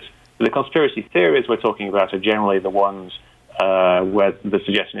conspiracies. The conspiracy theories we're talking about are generally the ones where the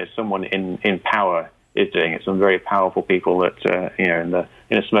suggestion is someone in power is doing it. Some very powerful people that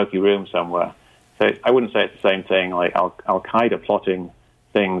in a smoky room somewhere. So I wouldn't say it's the same thing. Like Al-Qaeda plotting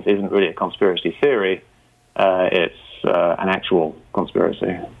things isn't really a conspiracy theory. It's an actual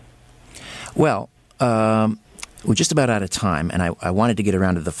conspiracy. Well, we're just about out of time, and I wanted to get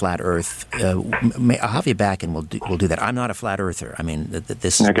around to the flat Earth. I'll have you back, and we'll do that. I'm not a flat earther. I mean,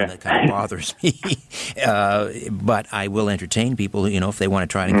 this is okay. One that kind of bothers me. But I will entertain people, if they want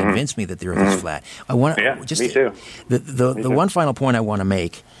to try to convince me that the Earth is flat. I want me too. The one final point I want to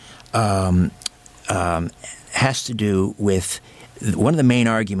make has to do with. One of the main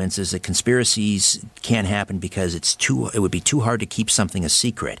arguments is that conspiracies can't happen because it would be too hard to keep something a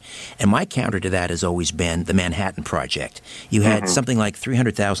secret. And my counter to that has always been the Manhattan Project. You had something like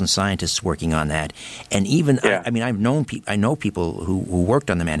 300,000 scientists working on that, and even I know people who worked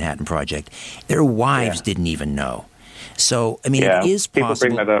on the Manhattan Project. Their wives didn't even know. So it is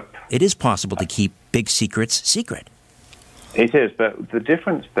possible. Bring that up. It is possible to keep big secrets secret. It is, but the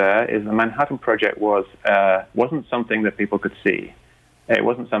difference there is the Manhattan Project wasn't something that people could see. It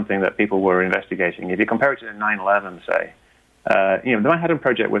wasn't something that people were investigating. If you compare it to 9/11, say, the Manhattan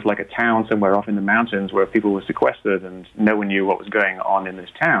Project was like a town somewhere off in the mountains where people were sequestered and no one knew what was going on in this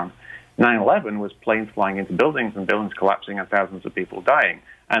town. 9/11 was planes flying into buildings and buildings collapsing and thousands of people dying,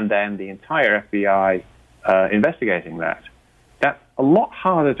 and then the entire FBI investigating that. That's a lot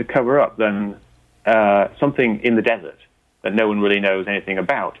harder to cover up than something in the desert that no one really knows anything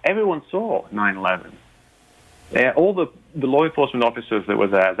about. Everyone saw 9/11. All the law enforcement officers that were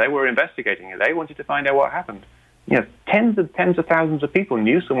there, they were investigating it. They wanted to find out what happened. Tens of thousands of people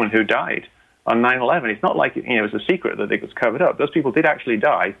knew someone who died on 9/11. It's not like it was a secret that it was covered up. Those people did actually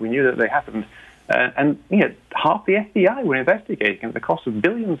die. We knew that they happened. And half the FBI were investigating at the cost of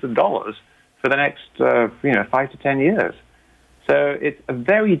billions of dollars for the next 5 to 10 years. So it's a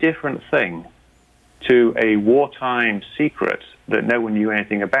very different thing to a wartime secret that no one knew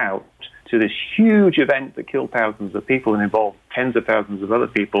anything about, to this huge event that killed thousands of people and involved tens of thousands of other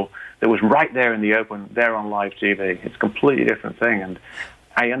people that was right there in the open, there on live TV. It's a completely different thing. And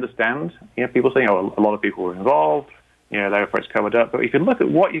I understand, people saying, a lot of people were involved, therefore it's covered up. But if you look at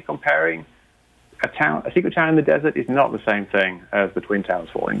what you're comparing, a secret town in the desert is not the same thing as the Twin Towers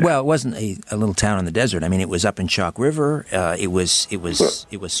falling down. Well, it wasn't a little town in the desert. I mean, it was up in Chalk River. It was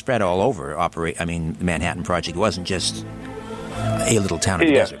spread all over. The Manhattan Project wasn't just a little town in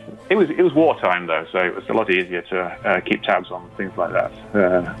the desert. It was wartime though, so it was a lot easier to keep tabs on things like that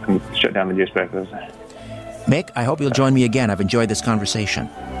and shut down the newspapers. Mick, I hope you'll join me again. I've enjoyed this conversation.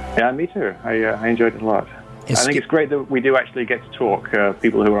 Yeah, me too. I enjoyed it a lot. I think it's great that we do actually get to talk,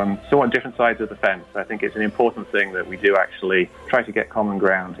 people who are on somewhat different sides of the fence. I think it's an important thing that we do actually try to get common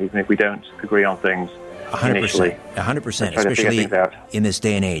ground, even if we don't agree on things 100%, 100%, especially in this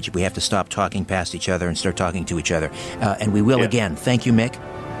day and age. We have to stop talking past each other and start talking to each other. And we will again. Thank you, Mick.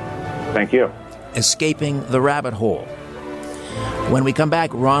 Thank you. Escaping the Rabbit Hole. When we come back,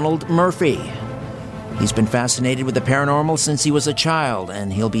 Ronald Murphy. He's been fascinated with the paranormal since he was a child,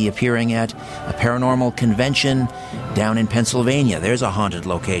 and he'll be appearing at a paranormal convention down in Pennsylvania. There's a haunted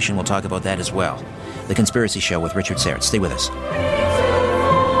location. We'll talk about that as well. The Conspiracy Show with Richard Syrett. Stay with us.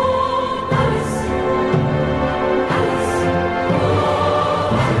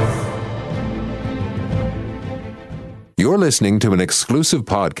 You're listening to an exclusive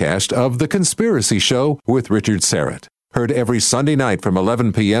podcast of The Conspiracy Show with Richard Syrett. Heard every Sunday night from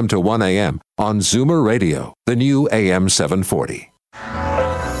 11 p.m. to 1 a.m. on Zoomer Radio, the new AM 740.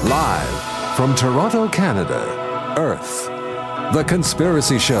 Live from Toronto, Canada, Earth. The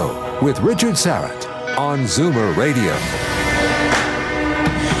Conspiracy Show with Richard Syrett on Zoomer Radio.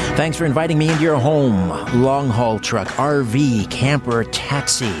 Thanks for inviting me into your home. Long-haul truck, RV, camper,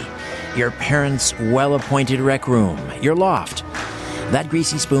 taxi. Your parents' well-appointed rec room. Your loft. That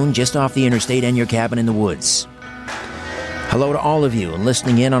greasy spoon just off the interstate and your cabin in the woods. Hello to all of you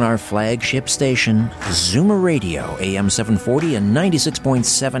listening in on our flagship station, Zoomer Radio, AM 740 and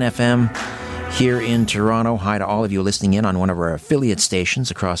 96.7 FM here in Toronto. Hi to all of you listening in on one of our affiliate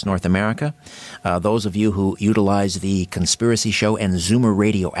stations across North America. Those of you who utilize the Conspiracy Show and Zoomer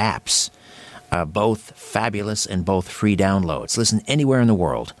Radio apps, both fabulous and both free downloads. Listen anywhere in the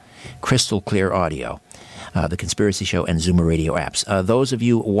world. Crystal clear audio. The Conspiracy Show and Zoomer Radio apps. Those of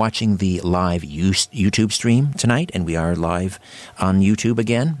you watching the live YouTube stream tonight, and we are live on YouTube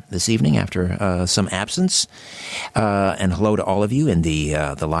again this evening after some absence. And hello to all of you in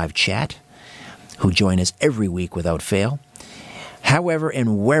the live chat who join us every week without fail. However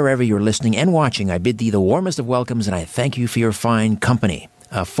and wherever you're listening and watching, I bid thee the warmest of welcomes, and I thank you for your fine company.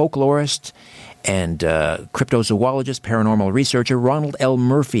 Folklorist and cryptozoologist, paranormal researcher Ronald L.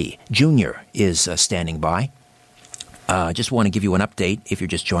 Murphy, Jr. is standing by. Just want to give you an update if you're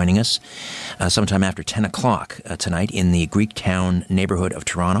just joining us. Sometime after 10 o'clock tonight in the Greektown neighborhood of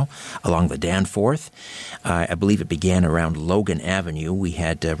Toronto along the Danforth. I believe it began around Logan Avenue. We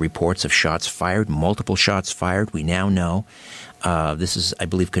had reports of shots fired, multiple shots fired. We now know, this is, I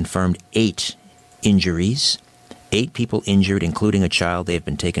believe, confirmed 8 injuries. 8 people injured, including a child. They have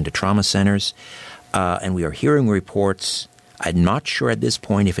been taken to trauma centers. And we are hearing reports. I'm not sure at this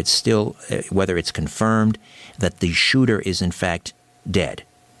point if it's still, whether it's confirmed that the shooter is in fact dead.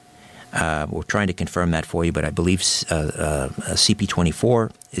 We're trying to confirm that for you, but I believe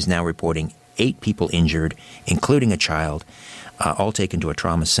CP24 is now reporting 8 people injured, including a child, all taken to a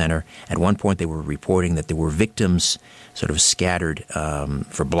trauma center. At one point they were reporting that there were victims sort of scattered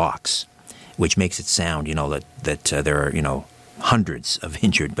for blocks, which makes it sound, that there are, hundreds of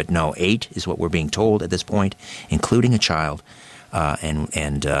injured. But no, 8 is what we're being told at this point, including a child.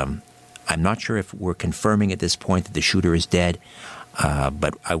 And I'm not sure if we're confirming at this point that the shooter is dead,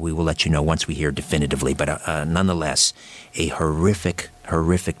 but we will let you know once we hear definitively. But nonetheless, a horrific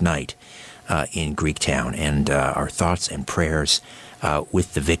night in Greektown, and our thoughts and prayers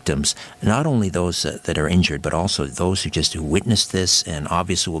with the victims, not only those that are injured, but also those who witnessed this and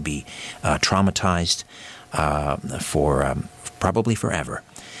obviously will be traumatized for probably forever.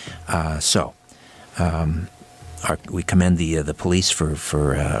 We commend the police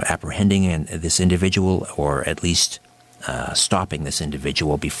for apprehending this individual, or at least stopping this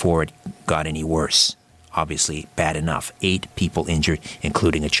individual before it got any worse. Obviously, bad enough. 8 people injured,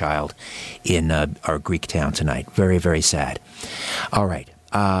 including a child, in our Greektown tonight. Very, very sad. All right.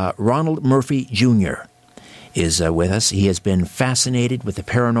 Ronald Murphy, Jr. is with us. He has been fascinated with the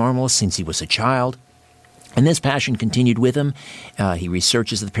paranormal since he was a child. And this passion continued with him. He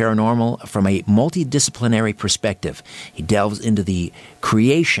researches the paranormal from a multidisciplinary perspective. He delves into the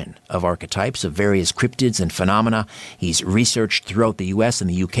creation of archetypes of various cryptids and phenomena. He's researched throughout the U.S. and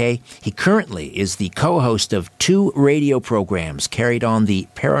the U.K. He currently is the co-host of 2 radio programs carried on the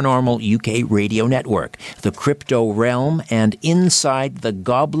Paranormal UK radio network, The Crypto Realm and Inside the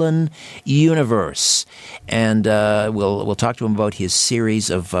Goblin Universe. And we'll talk to him about his series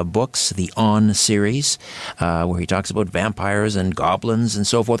of books, the On series, where he talks about vampires and goblins and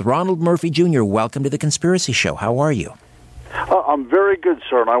so forth. Ronald Murphy, Jr., welcome to The Conspiracy Show. How are you? I'm very good,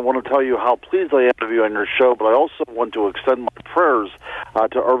 sir, and I want to tell you how pleased I am to be on your show, but I also want to extend my prayers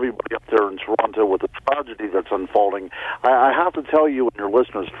to everybody up there in Toronto with the tragedy that's unfolding. I have to tell you and your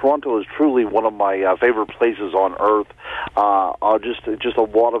listeners, Toronto is truly one of my favorite places on earth. Just a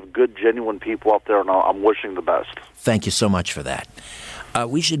lot of good, genuine people up there, and I'm wishing the best. Thank you so much for that.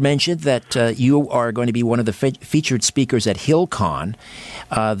 We should mention that you are going to be one of the featured speakers at HillCon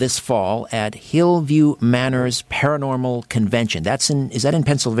this fall at Hillview Manor's Paranormal Convention. Is that in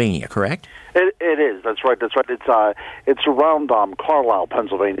Pennsylvania, correct? It is. That's right. It's around Carlisle,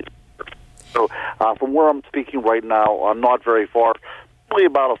 Pennsylvania. So from where I'm speaking right now, I'm not very far. Probably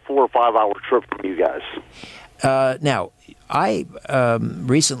about a 4 or 5 hour trip from you guys. Now, I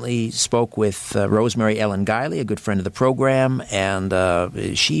recently spoke with Rosemary Ellen Guiley, a good friend of the program, and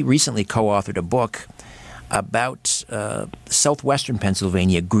she recently co-authored a book about southwestern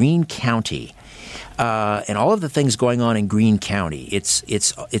Pennsylvania, Greene County, and all of the things going on in Greene County. It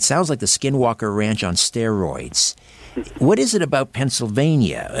sounds like the Skinwalker Ranch on steroids. What is it about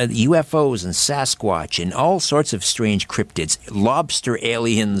Pennsylvania? UFOs and Sasquatch and all sorts of strange cryptids, lobster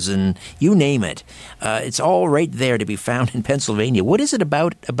aliens and you name it. It's all right there to be found in Pennsylvania. What is it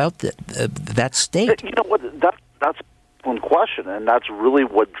about that state? You know what? That's one question, and that's really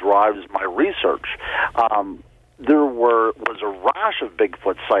what drives my research. There was a rash of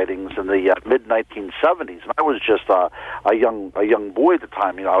Bigfoot sightings in the mid-1970s, and I was just a young boy at the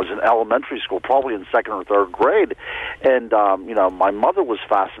time. I was in elementary school, probably in second or third grade, and my mother was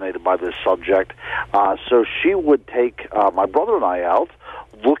fascinated by this subject, so she would take my brother and I out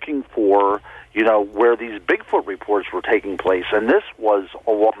looking for where these Bigfoot reports were taking place. And this was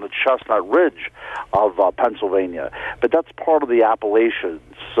along the Chestnut Ridge of Pennsylvania. But that's part of the Appalachians.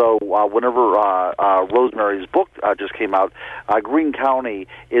 So whenever Rosemary's book just came out, Greene County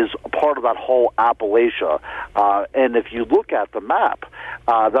is a part of that whole Appalachia. And if you look at the map,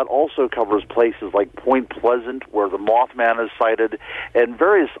 that also covers places like Point Pleasant, where the Mothman is sighted, and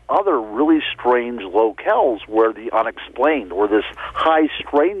various other really strange locales where the unexplained, or this high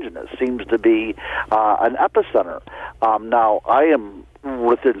strangeness, seems to be an epicenter. Now, I am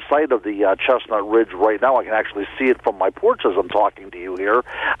within sight of the Chestnut Ridge right now. I can actually see it from my porch as I'm talking to you here.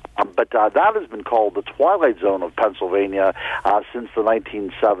 But that has been called the Twilight Zone of Pennsylvania since the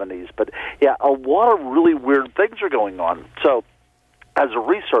 1970s. But, yeah, a lot of really weird things are going on. So, as a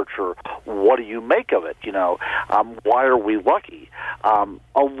researcher, what do you make of it? Why are we lucky? A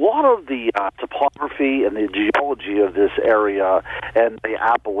lot of the topography and the geology of this area and the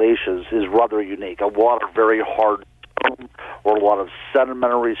Appalachians is rather unique. A lot of very hard stone, or a lot of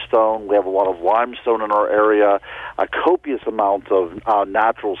sedimentary stone. We have a lot of limestone in our area, a copious amount of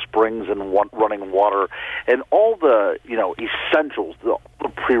natural springs and running water, and all the essentials, the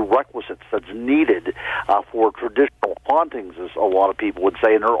prerequisites that's needed for traditional hauntings, as a lot of people would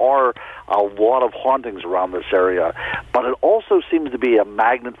say. And there are a lot of hauntings around this area, but it also seems to be a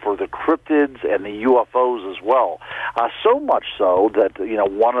magnet for the cryptids and the UFOs as well. So much so that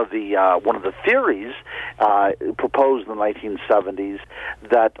one of the theories proposed in the 1970s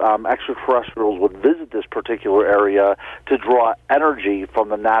that extraterrestrials would visit this particular area to draw energy from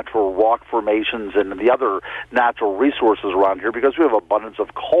the natural rock formations and the other natural resources around here, because we have abundance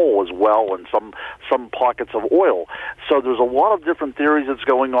of coal as well, and some pockets of oil. So there's a lot of different theories that's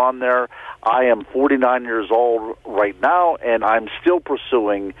going on there. I am 49 years old right now, and I'm still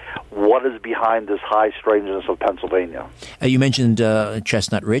pursuing what is behind this high strangeness of Pennsylvania. You mentioned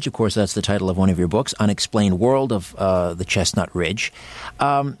Chestnut Ridge. Of course, that's the title of one of your books, Unexplained World of the Chestnut Ridge.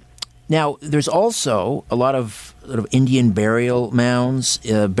 Now, there's also a lot of sort of Indian burial mounds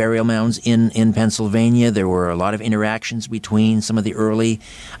in Pennsylvania. There were a lot of interactions between some of the early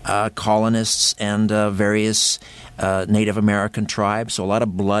colonists and various Native American tribes, so a lot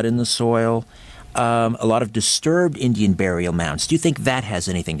of blood in the soil, a lot of disturbed Indian burial mounds. Do you think that has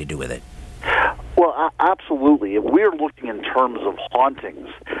anything to do with it? Well, absolutely. If we're looking in terms of hauntings,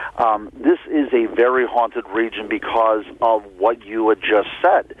 this is a very haunted region because of what you had just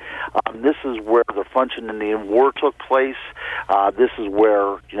said. This is where the French and Indian War took place. This is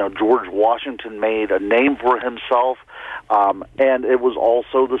where George Washington made a name for himself. And it was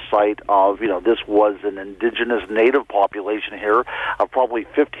also the site of, this was an indigenous native population here of probably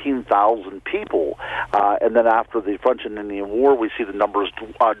 15,000 people. And then after the French and Indian War, we see the numbers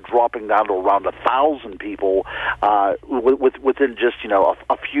dropping down to around 1,000 people within just,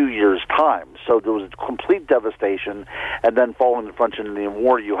 a few years' time. So there was complete devastation. And then following the French and Indian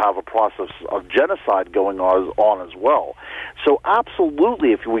War, you have a process of genocide going on as well. So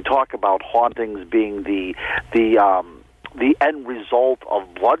absolutely, if we talk about hauntings being the end result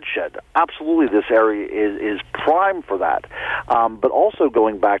of bloodshed, absolutely this area is prime for that. But also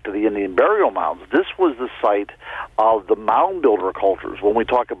going back to the Indian burial mounds, this was the site of the mound builder cultures when we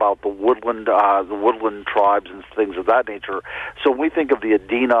talk about the woodland tribes and things of that nature. So when we think of the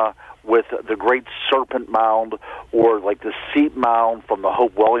Adena with the Great Serpent Mound, or like the Seat Mound from the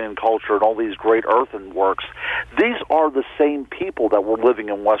Hopewellian culture and all these great earthen works, these are the same people that were living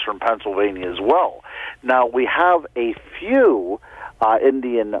in western Pennsylvania as well. Now, we have a few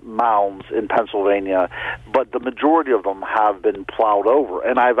Indian mounds in Pennsylvania, but the majority of them have been plowed over.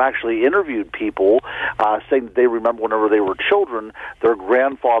 And I've actually interviewed people saying that they remember whenever they were children, their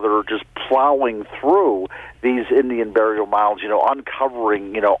grandfather just plowing through these Indian burial mounds,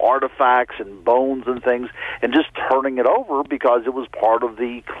 uncovering, artifacts and bones and things, and just turning it over because it was part of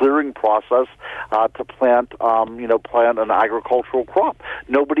the clearing process to plant an agricultural crop.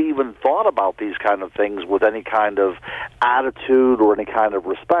 Nobody even thought about these kind of things with any kind of attitude or any kind of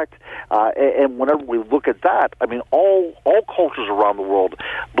respect. And whenever we look at that, I mean, all cultures around the world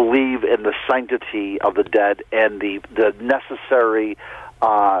believe in the sanctity of the dead and the necessary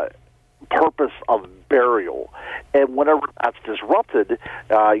purpose of burial. And whenever that's disrupted,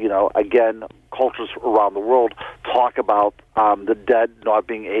 again, cultures around the world talk about the dead not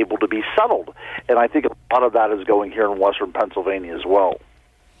being able to be settled. And I think a lot of that is going here in western Pennsylvania as well.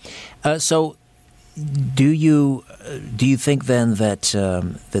 So do you think then that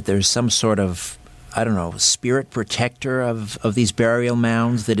that there's some sort of, I don't know, spirit protector of these burial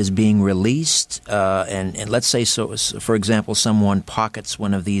mounds that is being released? And let's say, so for example, someone pockets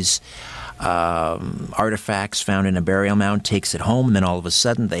one of these artifacts found in a burial mound, takes it home, and then all of a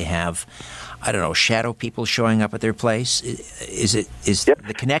sudden they have, I don't know, shadow people showing up at their place. Is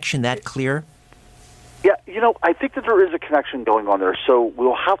the connection that clear? Yeah, I think that there is a connection going on there. So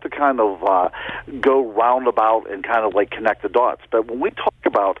we'll have to kind of go roundabout and kind of like connect the dots. But when we talk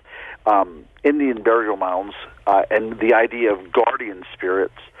about Indian burial mounds and the idea of guardian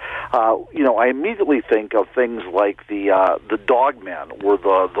spirits, I immediately think of things like the dog man or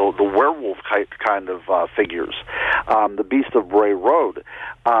the werewolf kind of figures, the Beast of Bray Road.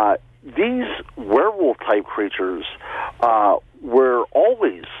 These werewolf-type creatures were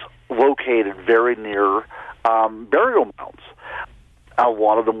always located very near burial mounds. A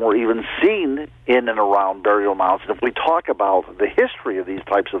lot of them were even seen in and around burial mounds. And if we talk about the history of these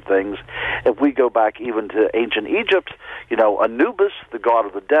types of things, if we go back even to ancient Egypt, Anubis, the god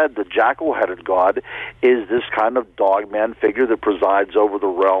of the dead, the jackal-headed god, is this kind of dog-man figure that presides over the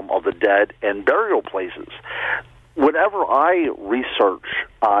realm of the dead and burial places. Whenever I research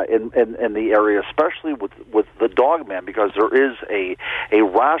in the area, especially with the dogman, because there is a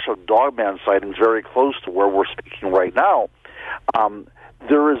rash of dogman sightings very close to where we're speaking right now,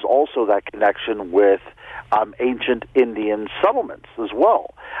 there is also that connection with ancient Indian settlements as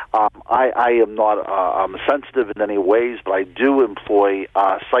well. I am not sensitive in any ways, but I do employ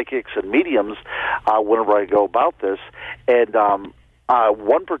psychics and mediums whenever I go about this. And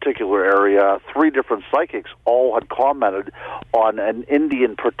one particular area, 3 different psychics all had commented on an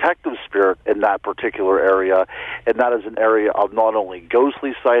Indian protective spirit in that particular area, and that is an area of not only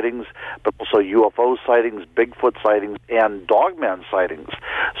ghostly sightings, but also UFO sightings, Bigfoot sightings, and dogman sightings.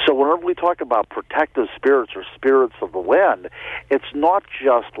 So whenever we talk about protective spirits or spirits of the land, it's not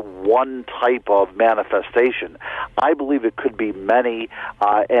just one type of manifestation. I believe it could be many,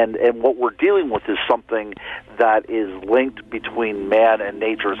 and what we're dealing with is something that is linked between man and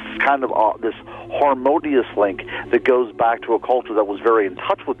nature. It's kind of this harmonious link that goes back to a culture that was very in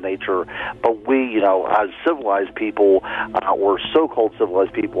touch with nature, but we, as civilized people, or so-called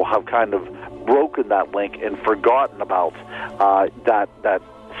civilized people, have kind of broken that link and forgotten about that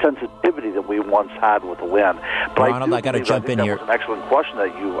sensitivity that we once had with the land. But Ronald, I got to jump in here. That was an excellent question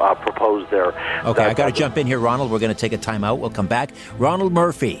that you proposed there. Okay, I got to jump in here, Ronald. We're going to take a time out. We'll come back. Ronald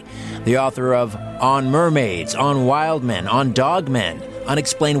Murphy, the author of On Mermaids, On Wild Men, On Dogmen,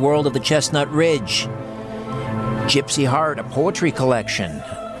 Unexplained World of the Chestnut Ridge, Gypsy Heart, a poetry collection,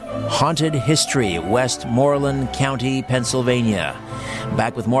 Haunted History, Westmoreland County, Pennsylvania.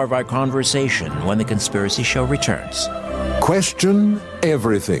 Back with more of our conversation when The Conspiracy Show returns. Question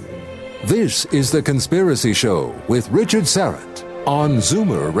everything. This is The Conspiracy Show with Richard Syrett on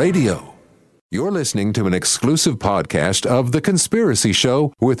Zoomer Radio. You're listening to an exclusive podcast of The Conspiracy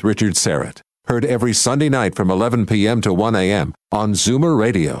Show with Richard Syrett. Heard every Sunday night from 11 p.m. to 1 a.m. on Zoomer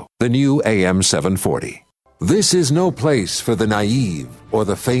Radio, the new AM 740. This is no place for the naive or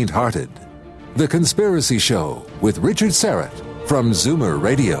the faint-hearted. The Conspiracy Show with Richard Syrett from Zoomer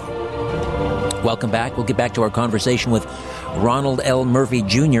Radio. Welcome back. We'll get back to our conversation with Ronald L. Murphy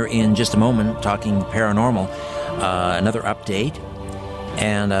Jr. in just a moment, talking paranormal. Another update.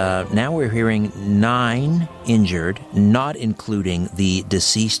 And now we're hearing 9 injured, not including the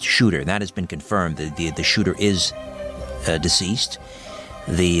deceased shooter. That has been confirmed. The shooter is deceased.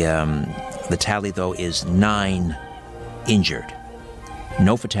 The tally, though, is 9 injured.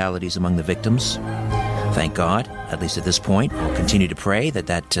 No fatalities among the victims. Thank God, at least at this point. We'll continue to pray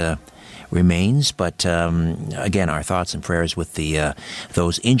that remains, but again, our thoughts and prayers with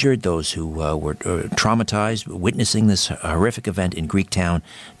those injured, those who were traumatized, witnessing this horrific event in Greektown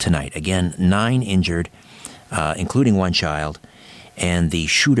tonight. Again, 9 injured, including 1 child, and the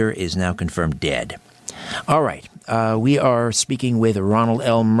shooter is now confirmed dead. All right, we are speaking with Ronald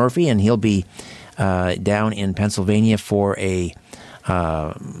L. Murphy, and he'll be down in Pennsylvania for a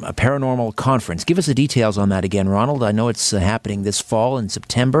paranormal conference. Give us the details on that again, Ronald. I know it's happening this fall in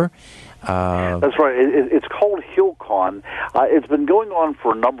September. That's right. It's called HillCon. It's been going on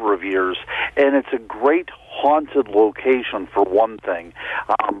for a number of years, and it's a great haunted location for one thing.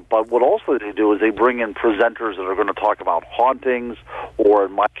 But what also they do is they bring in presenters that are going to talk about hauntings, or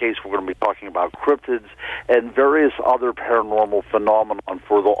in my case, we're going to be talking about cryptids and various other paranormal phenomenon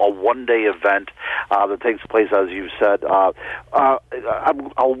for a one-day event that takes place, as you said. I'll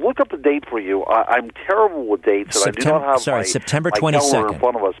look up the date for you. I'm terrible with dates, and I do not have September my 22nd. calendar in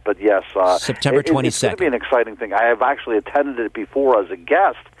front of us. But yes, September 22nd. It's going to be an exciting thing. I have actually attended it before as a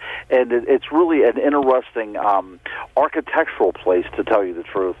guest, and it's really an interesting architectural place, to tell you the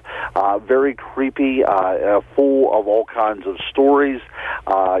truth. Very creepy, full of all kinds of stories,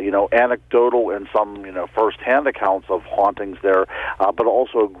 anecdotal and some, first-hand accounts of hauntings there, but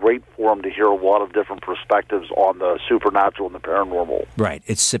also a great forum to hear a lot of different perspectives on the supernatural and the paranormal. Right.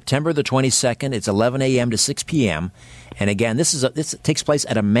 It's September the 22nd. It's 11 a.m. to 6 p.m. And again, this takes place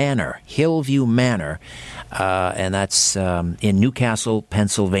at a manor, Hillview Manor, and that's in Newcastle,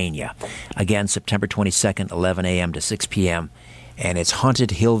 Pennsylvania. Again, September 22nd, 11 a.m. to 6 p.m. And it's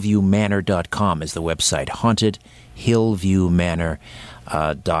hauntedhillviewmanor.com is the website,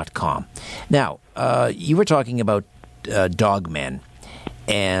 hauntedhillviewmanor.com. Now, you were talking about dogmen,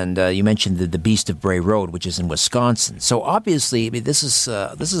 and you mentioned the Beast of Bray Road, which is in Wisconsin. So obviously, this is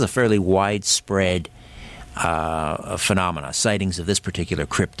a fairly widespread phenomena, sightings of this particular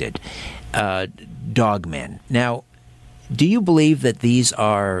cryptid, dogmen. Now, do you believe that these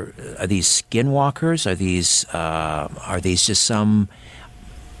are these skinwalkers? Are these just some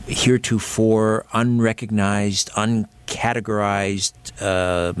heretofore unrecognized, uncategorized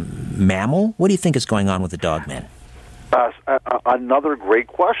mammal? What do you think is going on with the dogmen? Another great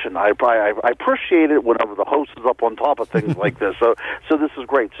question. I appreciate it whenever the host is up on top of things like this. So this is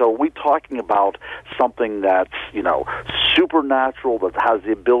great. So are we talking about something that's, supernatural, that has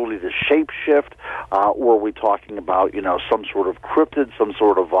the ability to shapeshift, or are we talking about, some sort of cryptid, some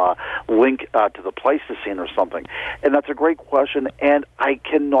sort of link to the Pleistocene or something? And that's a great question, and I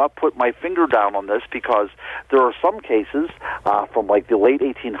cannot put my finger down on this because there are some cases from like the late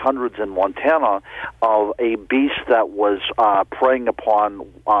 1800s in Montana of a beast that was preying upon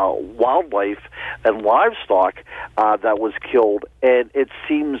wildlife and livestock that was killed, and it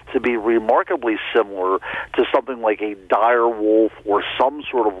seems to be remarkably similar to something like a dire wolf or some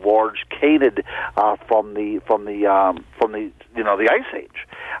sort of large canid from the Ice Age.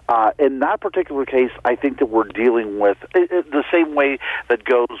 In that particular case, I think that we're dealing with the same way that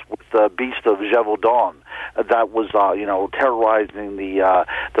goes with the Beast of Gévaudan that was terrorizing the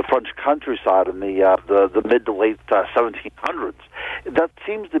French countryside in the mid to late 1700s. That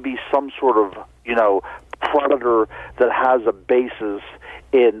seems to be some sort of predator that has a basis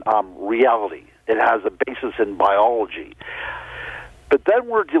in reality. It has a basis in biology. But then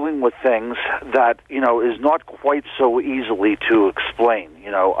we're dealing with things that, is not quite so easily to explain.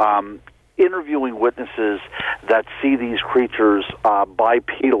 Interviewing witnesses that see these creatures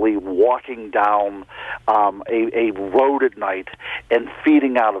bipedally walking down a road at night and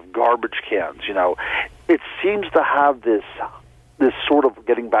feeding out of garbage cans. It seems to have this sort of,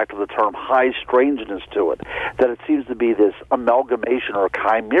 getting back to the term, high strangeness to it, that it seems to be this amalgamation or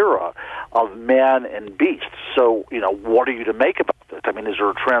chimera of man and beast. So, what are you to make about this? I mean, is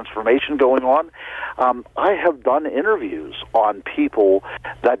there a transformation going on? I have done interviews on people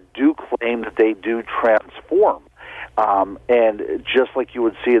that do claim that they do transform. And just like you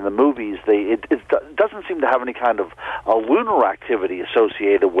would see in the movies, it doesn't seem to have any kind of lunar activity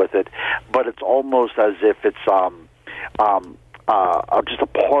associated with it, but it's almost as if it's just a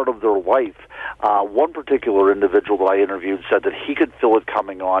part of their life. One particular individual that I interviewed said that he could feel it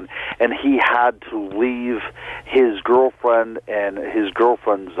coming on, and he had to leave his girlfriend and his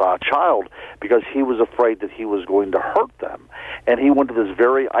girlfriend's child because he was afraid that he was going to hurt them. And he went to this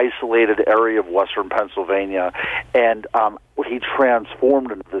very isolated area of western Pennsylvania, and he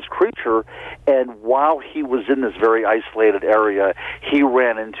transformed into this creature. And while he was in this very isolated area, he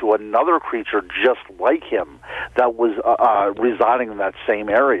ran into another creature just like him that was residing in that same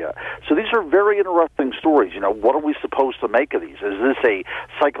area. So these are very interesting stories. What are we supposed to make of these? Is this a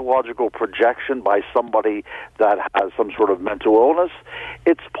psychological projection by somebody that has some sort of mental illness?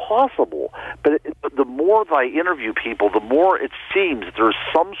 It's possible, but the more that I interview people, the more it seems that there's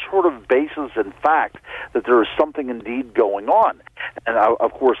some sort of basis in fact that there is something indeed going on. And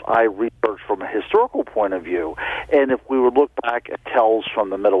of course, I research from a historical point of view, and if we would look back at tales from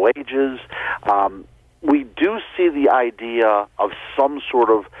the Middle Ages, we do see the idea of some sort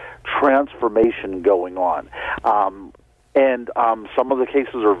of transformation going on. And some of the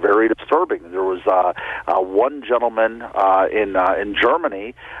cases are very disturbing. There was one gentleman in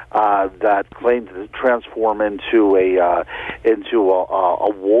Germany that claimed to transform into a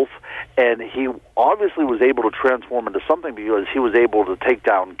wolf, and he obviously was able to transform into something because he was able to take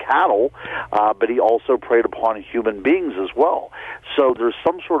down cattle, but he also preyed upon human beings as well. So there's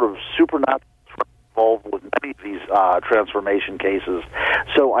some sort of supernatural involved with many of these transformation cases.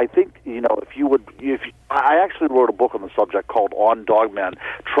 So I think, I actually wrote a book on the subject called On Dogman,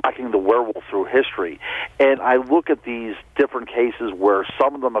 Tracking the Werewolf Through History, and I look at these different cases where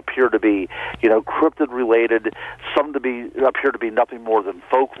some of them appear to be, cryptid-related, some appear to be nothing more than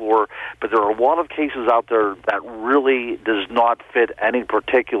folklore, but there are a lot of cases out there that really does not fit any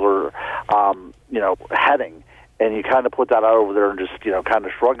particular, heading. And you kind of put that out over there and just, kind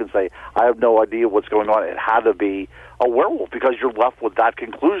of shrug and say, I have no idea what's going on. It had to be a werewolf, because you're left with that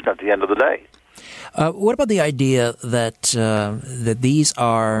conclusion at the end of the day. What about the idea that these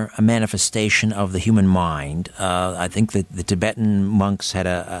are a manifestation of the human mind? I think that the Tibetan monks had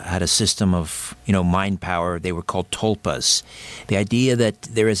a system of mind power. They were called tulpas. The idea that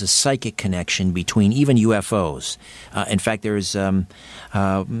there is a psychic connection between even UFOs. In fact, there is a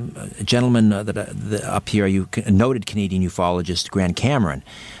gentleman up here, a noted Canadian ufologist, Grant Cameron,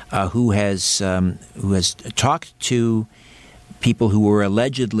 who has talked to people who were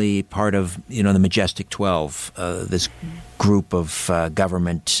allegedly part of, the Majestic 12, this group of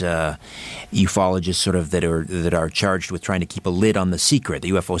government ufologists, sort of that are charged with trying to keep a lid on the secret, the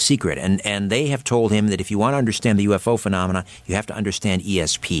UFO secret, and they have told him that if you want to understand the UFO phenomena, you have to understand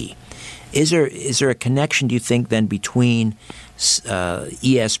ESP. Is there a connection, do you think, then between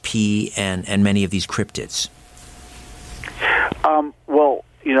ESP and many of these cryptids? Well,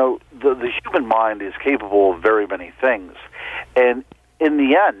 the human mind is capable of very many things. And in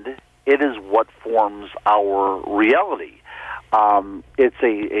the end, it is what forms our reality. It's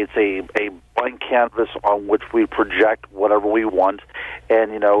a blank canvas on which we project whatever we want,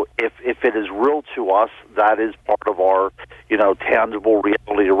 and if it is real to us, that is part of our tangible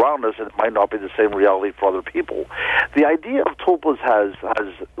reality around us, and it might not be the same reality for other people. The idea of tulpas has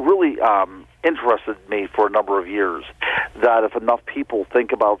really interested me for a number of years. That if enough people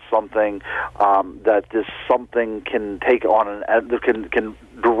think about something, that this something can take on can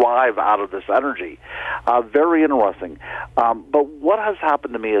derive out of this energy. Very interesting. But what has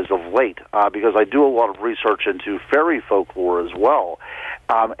happened to me as of late, because I do a lot of research into fairy folklore as well,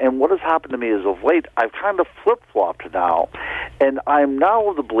 and what has happened to me as of late, I've kind of flip-flopped now, and I'm now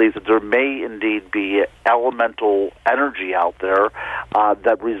of the belief that there may indeed be elemental energy out there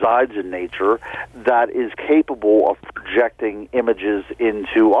that resides in nature that is capable of projecting images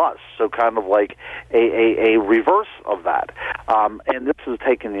into us. So kind of like a reverse of that. And this has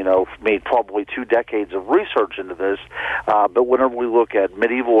taken, me probably 2 decades of research into this, but whenever we look at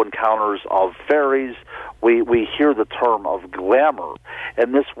medieval encounters of fairies, we hear the term of glamour,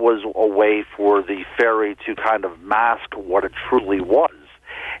 and this was a way for the fairy to kind of mask what it truly was.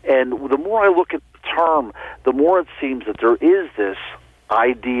 And the more I look at the term, the more it seems that there is this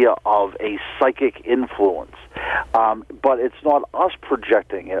idea of a psychic influence, but it's not us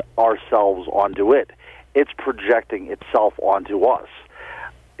projecting ourselves onto it. It's projecting itself onto us.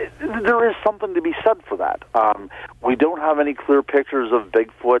 There is something to be said for that. We don't have any clear pictures of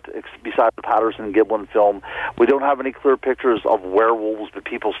Bigfoot besides the Patterson-Gimlin film. We don't have any clear pictures of werewolves, but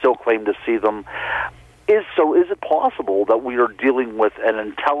people still claim to see them. Is it possible that we are dealing with an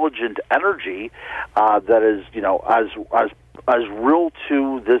intelligent energy that is, as real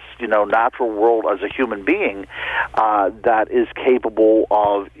to this, natural world as a human being, that is capable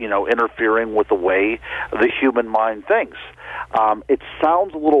of, interfering with the way the human mind thinks? It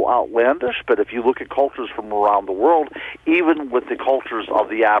sounds a little outlandish, but if you look at cultures from around the world, even with the cultures of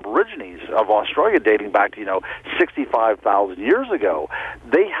the Aborigines of Australia dating back to, 65,000 years ago,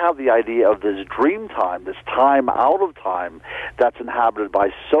 they have the idea of this dream time, this time out of time that's inhabited by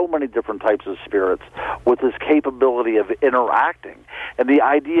so many different types of spirits with this capability of interacting. And the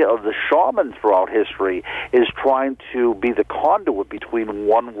idea of the shaman throughout history is trying to be the conduit between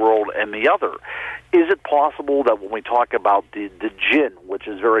one world and the other. Is it possible that when we talk about the jinn, which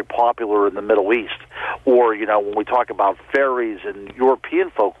is very popular in the Middle East, or, when we talk about fairies and European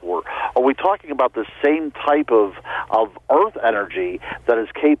folklore, are we talking about the same type of earth energy that is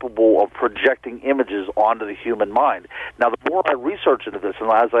capable of projecting images onto the human mind? Now, the more I research into this, and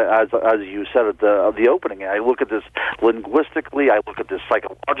as you said at the opening, I look at this linguistically, I look at this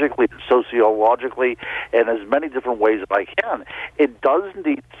psychologically, sociologically, and as many different ways as I can, it does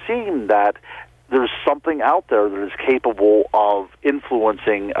indeed seem that there's something out there that is capable of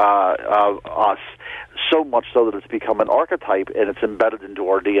influencing us so much so that it's become an archetype and it's embedded into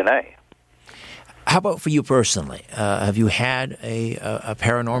our DNA. How about for you personally? Have you had a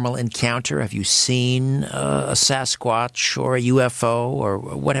paranormal encounter? Have you seen a Sasquatch or a UFO, or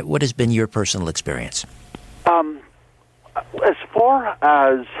what has been your personal experience? As far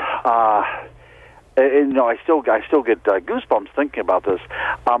as I still get goosebumps thinking about this.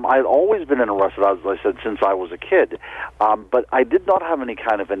 I've always been interested, as I said, since I was a kid, but I did not have any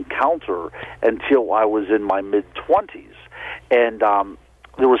kind of encounter until I was in my mid-20s, and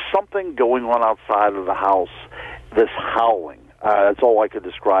there was something going on outside of the house, this howling. That's all I could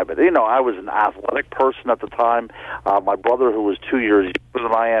describe it. I was an athletic person at the time. My brother, who was 2 years younger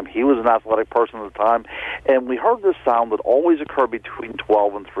than I am, he was an athletic person at the time. And we heard this sound that always occurred between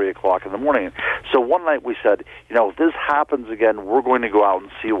 12 and 3 o'clock in the morning. So one night we said, if this happens again, we're going to go out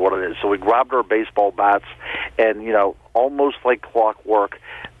and see what it is. So we grabbed our baseball bats and, almost like clockwork,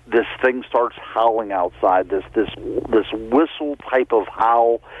 this thing starts howling outside, this whistle type of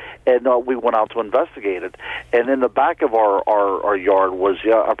howl, and we went out to investigate it. And in the back of our yard was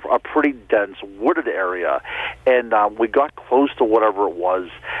a pretty dense wooded area, and we got close to whatever it was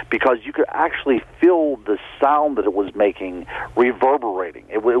because you could actually feel the sound that it was making reverberating.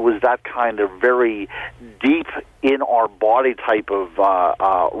 It was that kind of very deep in our body type of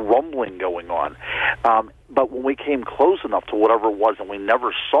rumbling going on. But when we came close enough to whatever it was, and we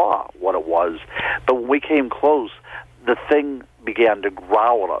never saw what it was, but when we came close, the thing began to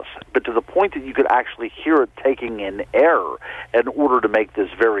growl at us, but to the point that you could actually hear it taking in air in order to make this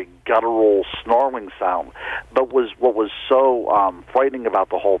very guttural, snarling sound. But what was so frightening about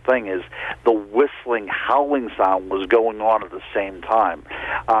the whole thing is the whistling, howling sound was going on at the same time.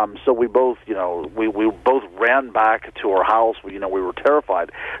 So we both, we both ran back to our house. We were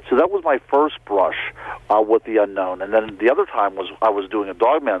terrified. So that was my first brush with the unknown. And then the other time was I was doing a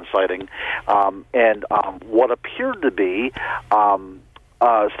Dogman sighting, and what appeared to be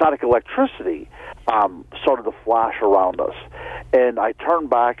static electricity started to flash around us. And I turned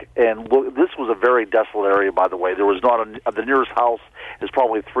back and look. This was a very desolate area, by the way. There was not the nearest house is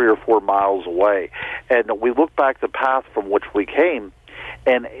probably 3 or 4 miles away. And we looked back the path from which we came,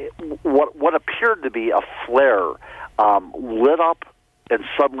 and what appeared to be a flare lit up and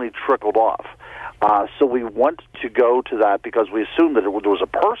suddenly trickled off. So we went to go to that because we assumed that there was a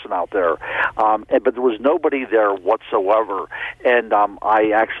person out there, but there was nobody there whatsoever. And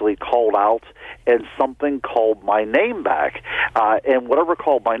I actually called out, and something called my name back. And whatever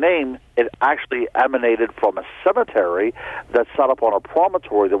called my name, it actually emanated from a cemetery that sat up on a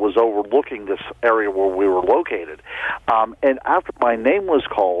promontory that was overlooking this area where we were located. And after my name was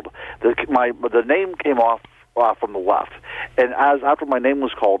called, the name came off from the left, and after my name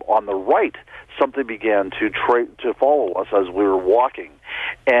was called, on the right, something began to follow us as we were walking,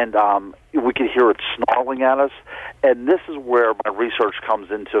 and we could hear it snarling at us. And this is where my research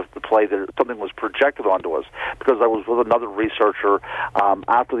comes into the play, that something was projected onto us, because I was with another researcher.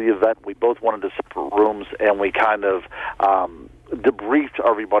 After the event, we both went into separate rooms, and we kind of debriefed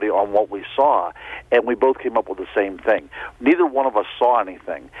everybody on what we saw, and we both came up with the same thing. Neither one of us saw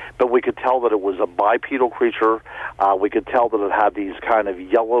anything, but we could tell that it was a bipedal creature. We could tell that it had these kind of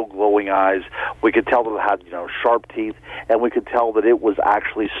yellow glowing eyes. We could tell that it had, sharp teeth, and we could tell that it was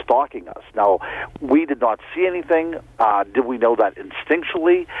actually stalking us. Now, we did not see anything. Did we know that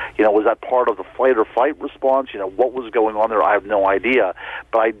instinctually? Was that part of the flight or fight response? What was going on there? I have no idea,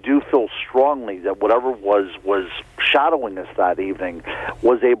 but I do feel strongly that whatever was shadowing us that evening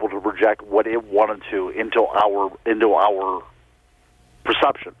was able to project what it wanted to into our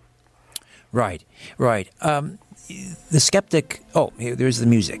perception. Right. The skeptic. Oh, there's the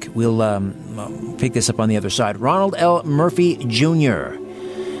music. We'll pick this up on the other side. Ronald L. Murphy Jr.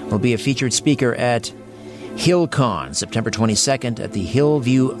 will be a featured speaker at HillCon, September 22nd, at the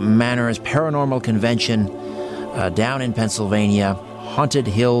Hillview Manors Paranormal Convention down in Pennsylvania.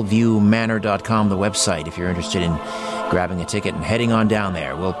 HauntedHillviewManor.com, the website, if you're interested in grabbing a ticket and heading on down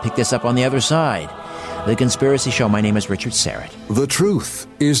there. We'll pick this up on the other side. The Conspiracy Show. My name is Richard Syrett. The truth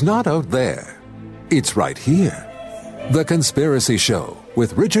is not out there. It's right here. The Conspiracy Show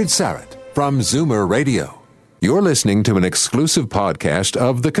with Richard Syrett from Zoomer Radio. You're listening to an exclusive podcast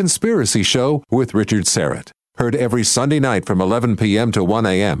of The Conspiracy Show with Richard Syrett. Heard every Sunday night from 11 p.m. to 1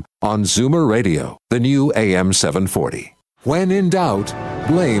 a.m. on Zoomer Radio, the new AM 740. When in doubt,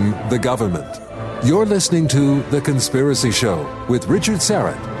 blame the government. You're listening to The Conspiracy Show with Richard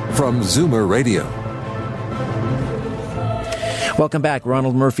Syrett from Zoomer Radio. Welcome back.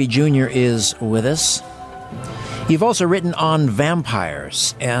 Ronald Murphy Jr. is with us. You've also written on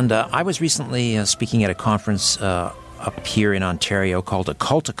vampires, and I was recently speaking at a conference up here in Ontario called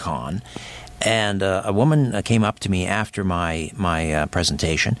Occulticon, and a woman came up to me after my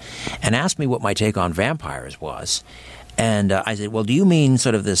presentation and asked me what my take on vampires was. And I said, well, do you mean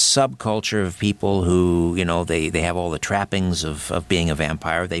sort of this subculture of people who, they have all the trappings of being a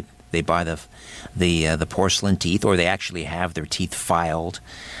vampire? They buy the porcelain teeth, or they actually have their teeth filed,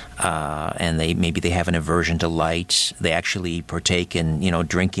 and maybe they have an aversion to light. They actually partake in,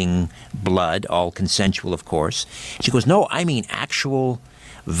 drinking blood, all consensual, of course. She goes, no, I mean actual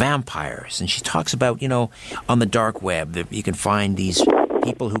vampires. And she talks about, on the dark web, that you can find these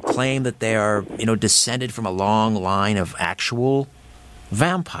people who claim that they are, descended from a long line of actual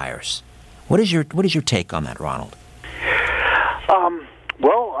vampires. What is your take on that, Ronald?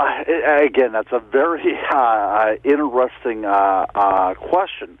 Well, again, that's a very interesting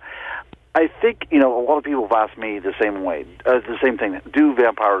question. I think, a lot of people have asked me the same thing. Do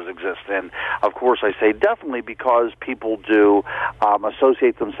vampires exist? And, of course, I say definitely, because people do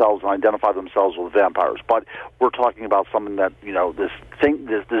associate themselves and identify themselves with vampires. But we're talking about something that,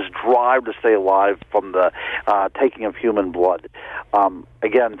 this drive to stay alive from the taking of human blood.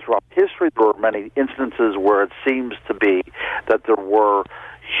 Again, throughout history, there were many instances where it seems to be that there were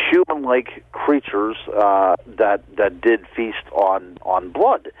human-like creatures that did feast on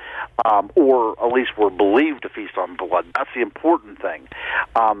blood, or at least were believed to feast on blood. That's the important thing.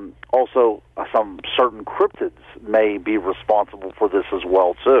 Also, some certain cryptids may be responsible for this as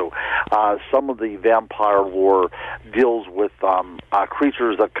well too. Some of the vampire lore deals with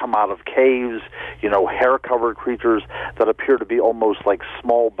creatures that come out of caves, hair-covered creatures that appear to be almost like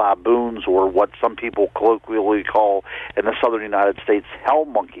small baboons, or what some people colloquially call in the southern United States hell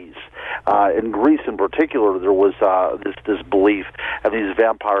monkeys. In Greece, in particular, there was this belief of these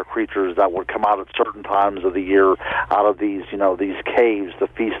vampire creatures that would come out at certain times of the year out of these caves to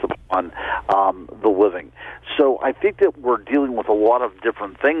feast upon the living. So I think that we're dealing with a lot of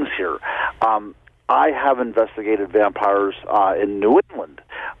different things here. I have investigated vampires in New England,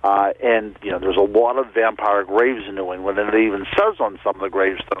 and there's a lot of vampire graves in New England, and it even says on some of the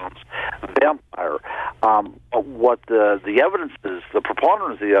gravestones, vampire. But what the evidence is, the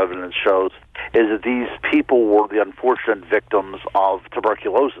preponderance of the evidence shows, is that these people were the unfortunate victims of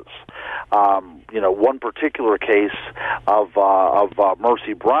tuberculosis. One particular case of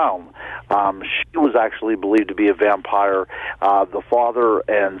Mercy Brown, she was actually believed to be a vampire. The father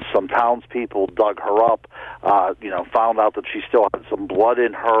and some townspeople dug her up, found out that she still had some blood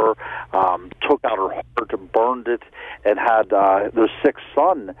in her, took out her heart and burned it, and had their sixth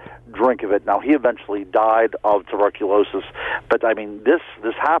son drink of it. Now, he eventually died of tuberculosis, but I mean, this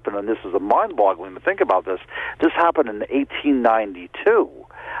happened, and this is a mind-boggling to think about this. This happened in 1892.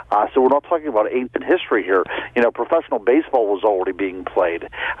 So we're not talking about ancient history here. Professional baseball was already being played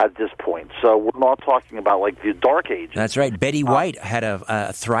at this point. So we're not talking about like the Dark Ages. That's right. Betty White had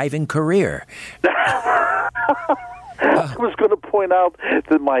a thriving career. I was going to point out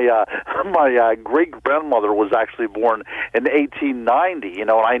that my great grandmother was actually born in 1890.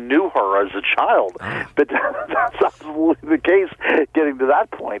 And I knew her as a child, but that's absolutely the case. Getting to that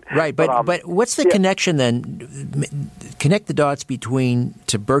point, right? But what's the connection then? Connect the dots between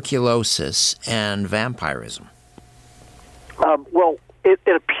tuberculosis and vampirism. Well, it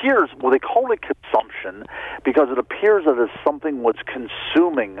appears, they call it consumption because it appears that as something was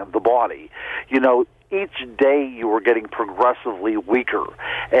consuming the body. Each day you were getting progressively weaker,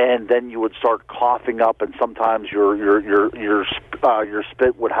 and then you would start coughing up, and sometimes your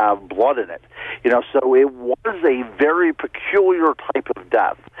spit would have blood in it. So it was a very peculiar type of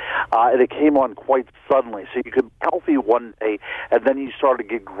death, and it came on quite suddenly. So you could be healthy one day, and then you started to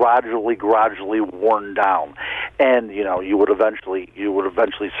get gradually worn down, and you would eventually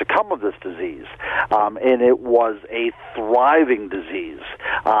succumb to this disease. And it was a thriving disease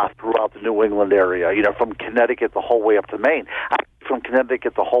throughout the New England area. From Connecticut the whole way up to Maine. From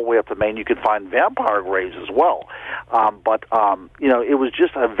Connecticut the whole way up to Maine, you could find vampire graves as well. But it was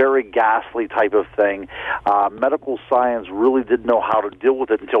just a very ghastly type of thing. Medical science really didn't know how to deal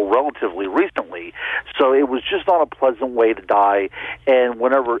with it until relatively recently. So it was just not a pleasant way to die. And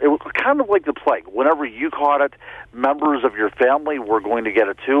it was kind of like the plague. Whenever you caught it, members of your family were going to get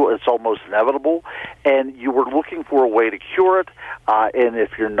it too. It's almost inevitable. And you were looking for a way to cure it. And if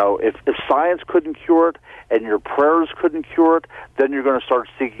science couldn't cure it, and your prayers couldn't cure it, then you're going to start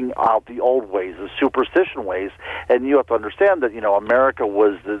seeking out the old ways, the superstition ways. And you have to understand that America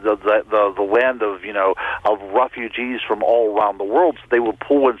was the land of refugees from all around the world. So they would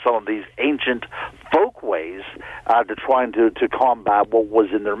pull in some of these ancient folk ways to try and to combat what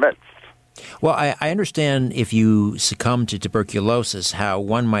was in their midst. Well, I understand if you succumb to tuberculosis, how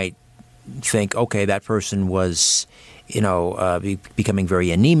one might think, okay, that person was, becoming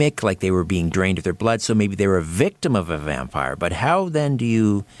very anemic, like they were being drained of their blood, so maybe they were a victim of a vampire. But how then do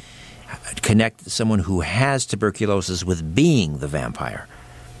you connect someone who has tuberculosis with being the vampire?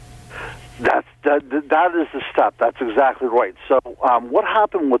 That is the step. That's exactly right. So what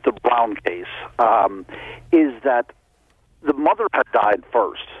happened with the Brown case is that the mother had died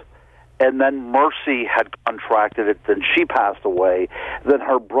first, and then Mercy had contracted it, then she passed away, then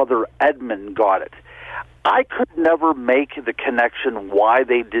her brother Edmund got it. I could never make the connection why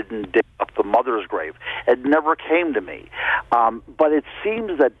they didn't dig up the mother's grave. It never came to me. But it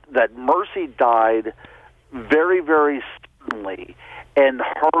seems that Mercy died very, very suddenly, and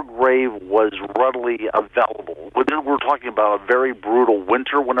her grave was readily available. We're talking about a very brutal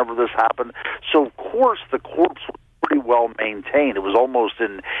winter whenever this happened. So, of course, the corpse was pretty well maintained. It was almost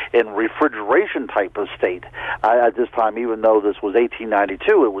in refrigeration type of state at this time. Even though this was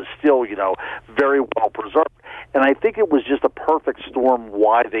 1892, it was still, very well preserved. And I think it was just a perfect storm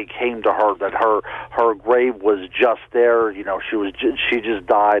why they came to her, that her grave was just there. She just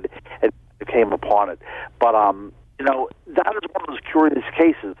died and came upon it. But that is one of those curious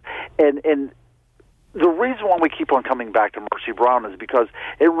cases. And the reason why we keep on coming back to Mercy Brown is because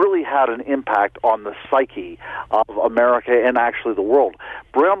it really had an impact on the psyche of America and actually the world.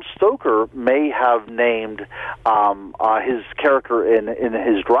 Bram Stoker may have named his character in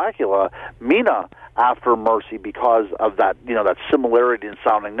his Dracula, Mina, after Mercy because of that, that similarity in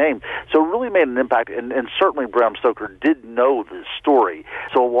sounding name. So it really made an impact, and certainly Bram Stoker did know this story.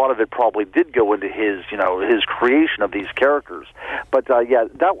 So a lot of it probably did go into his creation of these characters. But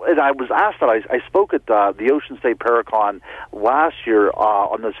and I was asked that. I spoke at the Ocean State Paracon last year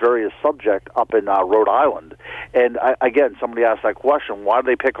on this various subject up in Rhode Island, and again somebody asked that question: why do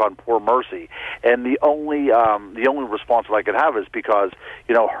they pick on poor Mercy? And the only response that I could have is because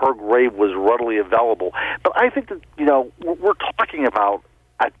her grave was readily available. But I think that we're talking about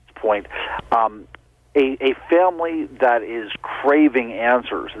at this point a family that is craving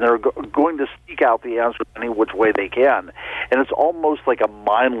answers, and they're going to seek out the answers any which way they can. And it's almost like a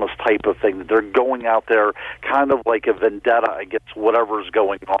mindless type of thing, that they're going out there kind of like a vendetta against whatever's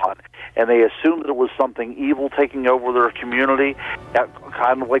going on. And they assume that it was something evil taking over their community,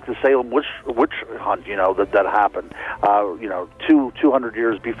 kind of like the Salem witch hunt, that happened, 200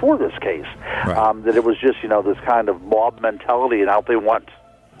 years before this case. Right. That it was just, this kind of mob mentality and out they went.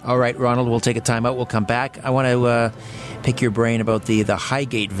 All right, Ronald, we'll take a time out. We'll come back. I want to pick your brain about the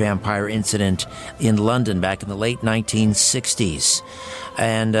Highgate vampire incident in London back in the late 1960s.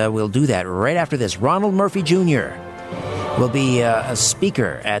 And we'll do that right after this. Ronald Murphy Jr. will be a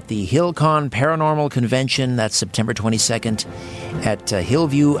speaker at the HillCon Paranormal Convention. That's September 22nd at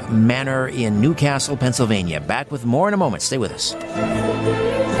Hillview Manor in Newcastle, Pennsylvania. Back with more in a moment. Stay with us.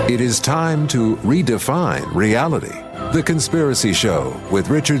 It is time to redefine reality. The Conspiracy Show with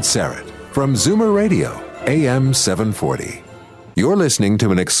Richard Serrett from Zoomer Radio, AM 740. You're listening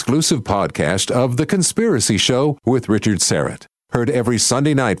to an exclusive podcast of The Conspiracy Show with Richard Serrett. Heard every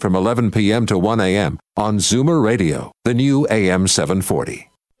Sunday night from 11 p.m. to 1 a.m. on Zoomer Radio, the new AM 740.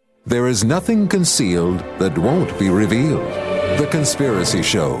 There is nothing concealed that won't be revealed. The Conspiracy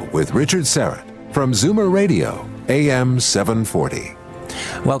Show with Richard Serrett from Zoomer Radio, AM 740.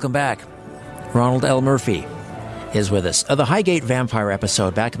 Welcome back. Ronald L. Murphy is with us. The Highgate vampire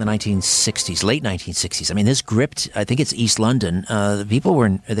episode back in the 1960s, late 1960s. I mean, this gripped, I think it's East London. The people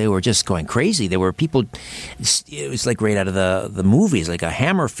were just going crazy. There were people, it was like right out of the movies, like a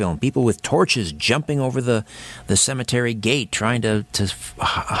Hammer film, people with torches jumping over the cemetery gate trying to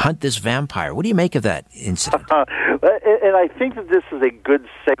hunt this vampire. What do you make of that incident? And I think that this is a good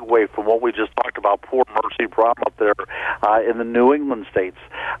segue from what we just talked about, poor Mercy Brown up there in the New England states.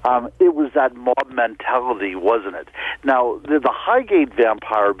 It was that mob mentality, wasn't it? Now, the Highgate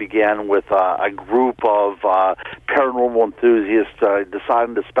vampire began with a group of paranormal enthusiasts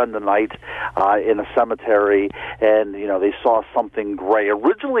deciding to spend the night in a cemetery, and, they saw something gray.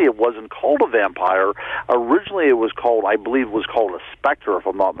 Originally, it wasn't called a vampire. Originally, it was called, I believe it was called a specter, if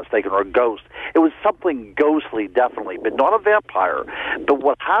I'm not mistaken, or a ghost. It was something ghostly, definitely, but not a vampire. But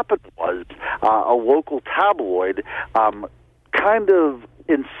what happened was a local tabloid kind of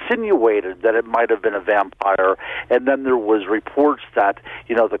insinuated that it might have been a vampire, and then there was reports that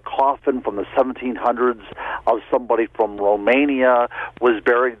the coffin from the 1700s of somebody from Romania was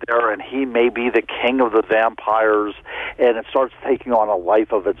buried there, and he may be the king of the vampires, and it starts taking on a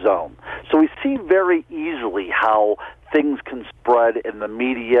life of its own. So we see very easily how things can spread in the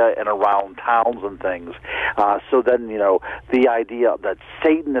media and around towns and things. So then, the idea that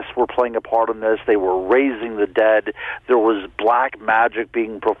Satanists were playing a part in this, they were raising the dead, there was black magic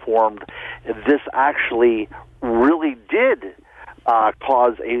being performed. This actually really did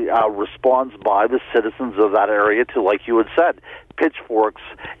cause a response by the citizens of that area to, like you had said, pitchforks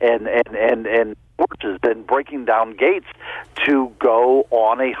and torches and breaking down gates to go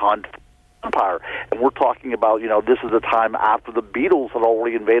on a hunt for vampire. And we're talking about, this is the time after the Beatles had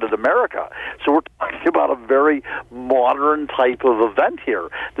already invaded America. So we're talking about a very modern type of event here.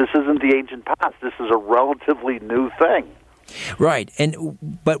 This isn't the ancient past. This is a relatively new thing. Right,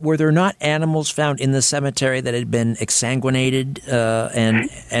 but were there not animals found in the cemetery that had been exsanguinated?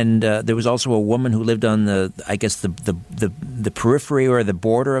 And there was also a woman who lived on the periphery or the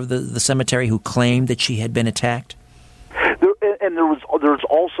border of the cemetery who claimed that she had been attacked. And there's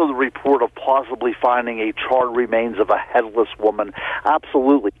also the report of possibly finding a charred remains of a headless woman.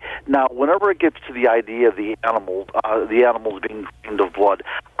 Absolutely. Now, whenever it gets to the idea of the animals being drained of blood,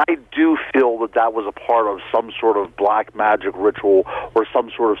 I do feel that was a part of some sort of black magic ritual or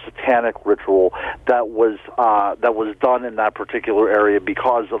some sort of satanic ritual that was done in that particular area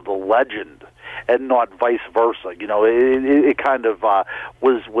because of the legend, and not vice versa. It kind of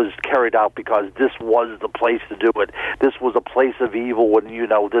was carried out because this was the place to do it. This was a place of evil, and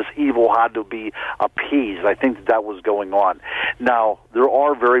this evil had to be appeased. I think that was going on. Now, there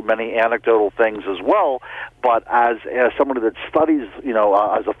are very many anecdotal things as well, but as somebody that studies,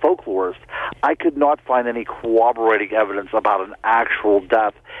 as a folklorist, I could not find any corroborating evidence about an actual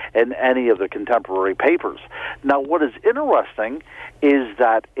death in any of the contemporary papers. Now, what is interesting is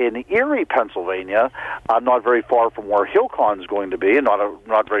that in Erie, Pennsylvania, not very far from where Hillcon is going to be, and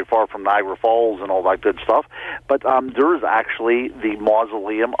not very far from Niagara Falls and all that good stuff, but there is actually the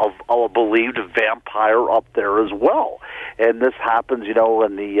mausoleum of a believed vampire up there as well. And this happens, in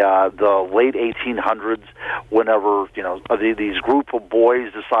the late 1800s, whenever these group of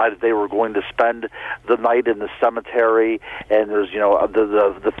boys decided they were going to spend the night in the cemetery, and there's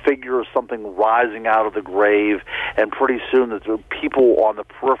the figure of something rising out of the grave, and pretty soon the people on the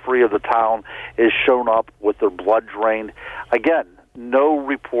periphery of the town is shown up with their blood drained. Again, no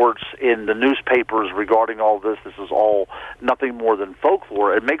reports in the newspapers regarding all this. This is all nothing more than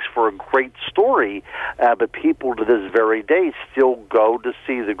folklore. It makes for a great story, but people to this very day still go to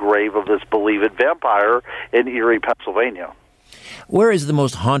see the grave of this believed vampire in Erie, Pennsylvania. Where is the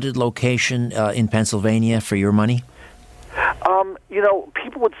most haunted location in Pennsylvania for your money?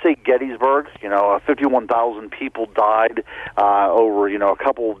 People would say Gettysburg. 51,000 people died over, a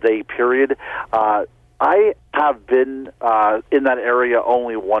couple-day period. I have been in that area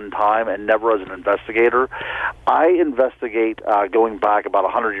only one time, and never as an investigator. I investigate, going back about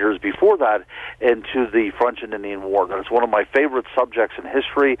 100 years before that, into the French and Indian War. That's one of my favorite subjects in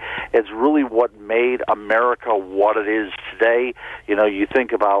history. It's really what made America what it is today. You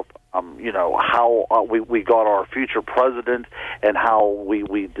think about how we got our future president and how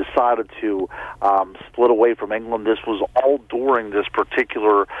we decided to split away from England. This was all during this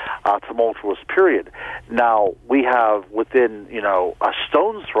particular tumultuous period. Now, we have within, a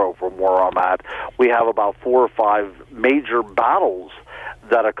stone's throw from where I'm at, we have about 4 or 5 major battles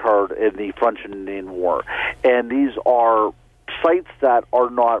that occurred in the French and Indian War. And these are sites that are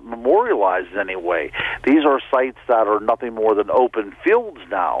not memorialized in any way. These are sites that are nothing more than open fields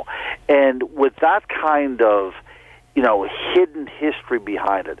now. And with that kind of, hidden history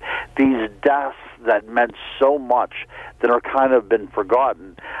behind it, these deaths that meant so much that are kind of been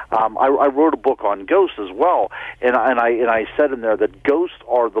forgotten. I wrote a book on ghosts as well, and I said in there that ghosts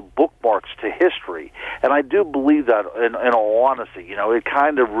are the bookmarks to history, and I do believe that in all honesty. It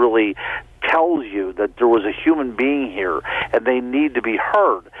kind of really tells you that there was a human being here, and they need to be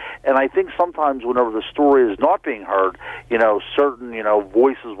heard. And I think sometimes whenever the story is not being heard, certain,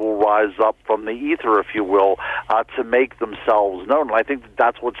 voices will rise up from the ether, if you will, to make themselves known. And I think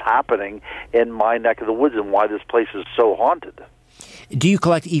that's what's happening in my neck of the woods and why this place is so haunted. Do you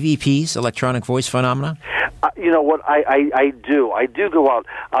collect EVPs, electronic voice phenomena? You know what? I do. I do go out.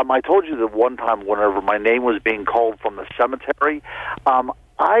 I told you that one time whenever my name was being called from the cemetery,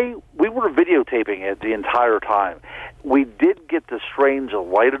 we were videotaping it the entire time. We did get the strange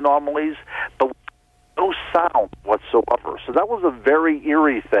light anomalies, but no sound whatsoever. So that was a very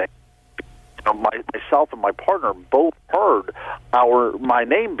eerie thing. Myself and my partner both heard my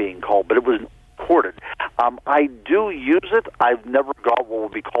name being called, but it was recorded. I do use it. I've never got what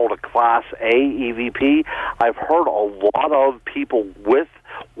would be called a Class A EVP. I've heard a lot of people with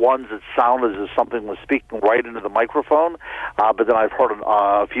ones that sound as if something was speaking right into the microphone, but then I've heard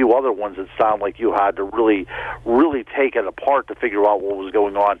a few other ones that sound like you had to really, really take it apart to figure out what was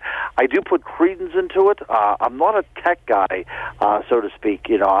going on. I do put credence into it. I'm not a tech guy, so to speak.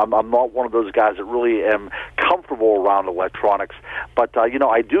 I'm not one of those guys that really am comfortable around electronics, but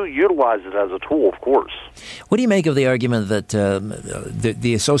I do utilize it as a tool, of course. What do you make of the argument that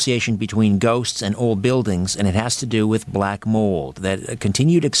the association between ghosts and old buildings, and it has to do with black mold, that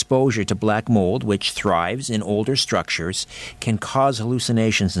continued exposure to black mold, which thrives in older structures, can cause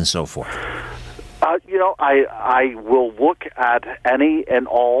hallucinations and so forth? I will look at any and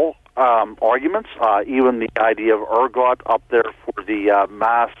all arguments, even the idea of ergot up there for the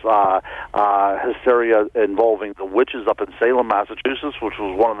mass hysteria involving the witches up in Salem, Massachusetts, which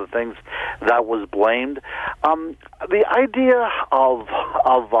was one of the things that was blamed. The idea of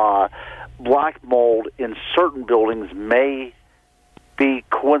black mold in certain buildings may be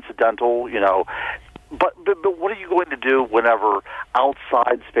coincidental, But what are you going to do whenever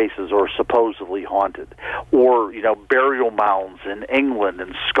outside spaces are supposedly haunted? Or, burial mounds in England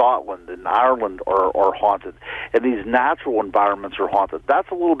and Scotland and Ireland are haunted. And these natural environments are haunted. That's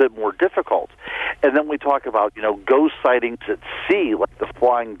a little bit more difficult. And then we talk about, ghost sightings at sea, like the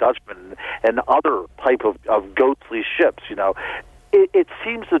Flying Dutchman and other type of ghostly ships, It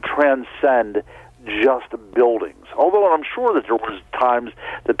seems to transcend just buildings. Although I'm sure that there was times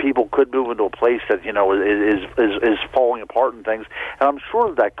that people could move into a place that is falling apart and things, and I'm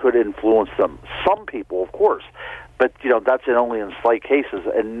sure that could influence them. Some people, of course, but that's only in slight cases.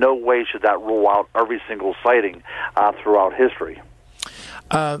 And no way should that rule out every single sighting throughout history.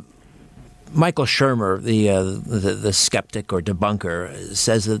 Michael Shermer, the skeptic or debunker,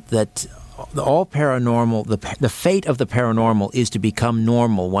 says that all paranormal, the fate of the paranormal is to become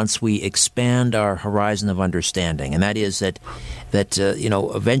normal once we expand our horizon of understanding, and that is that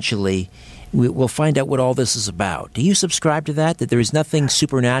eventually we'll find out what all this is about. Do you subscribe to that? That there is nothing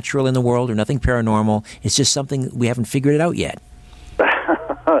supernatural in the world or nothing paranormal? It's just something we haven't figured it out yet.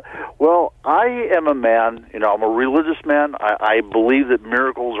 Well, I am a man, I'm a religious man. I believe that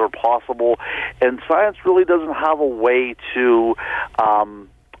miracles are possible, and science really doesn't have a way to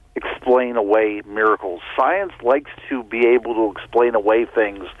explain away miracles. Science likes to be able to explain away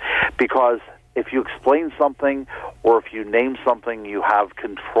things because if you explain something or if you name something, you have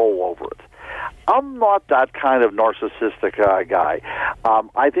control over it. I'm not that kind of narcissistic guy.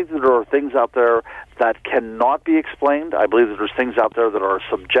 I think that there are things out there that cannot be explained. I believe that there's things out there that are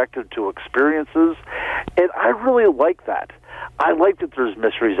subjective to experiences, and I really like that. I like that there's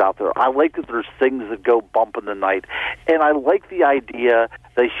mysteries out there. I like that there's things that go bump in the night, and I like the idea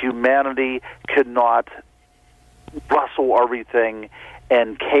that humanity cannot rustle everything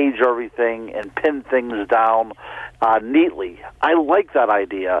and cage everything and pin things down neatly. I like that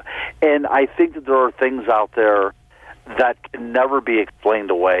idea, and I think that there are things out there that can never be explained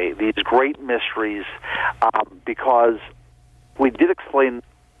away, these great mysteries, because we did explain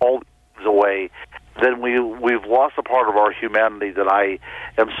all things away, then we've lost a part of our humanity that I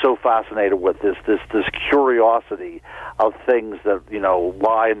am so fascinated with, this curiosity of things that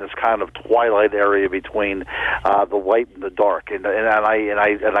lie in this kind of twilight area between the light and the dark, and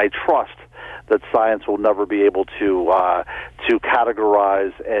I trust that science will never be able to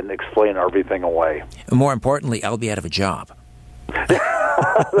categorize and explain everything away. More importantly, I'll be out of a job.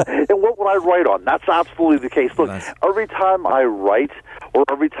 And what would I write on? That's absolutely the case. Look, every time I write or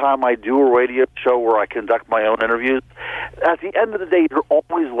every time I do a radio show where I conduct my own interviews, at the end of the day, you're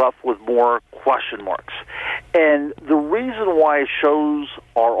always left with more question marks. And the reason why shows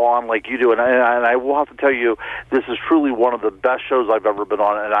are on like you do, and I will have to tell you, this is truly one of the best shows I've ever been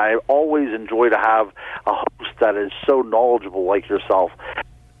on, and I always enjoy to have a host that is so knowledgeable like yourself.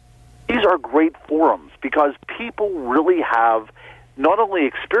 These are great forums because people really have not only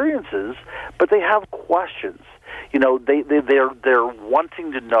experiences, but they have questions. They're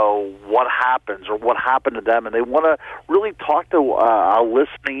wanting to know what happens or what happened to them, and they want to really talk to a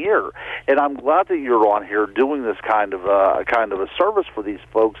listening ear. And I'm glad that you're on here doing this kind of a service for these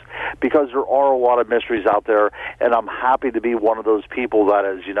folks, because there are a lot of mysteries out there, and I'm happy to be one of those people that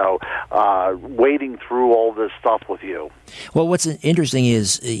is, wading through all this stuff with you. Well, what's interesting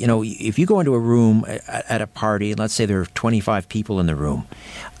is, if you go into a room at a party, and let's say there are 25 people in the room,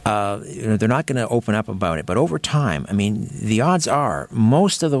 they're not going to open up about it. But over time, the odds are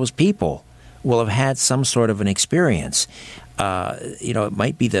most of those people will have had some sort of an experience. it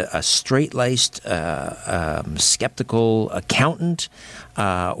might be a straight-laced, skeptical accountant,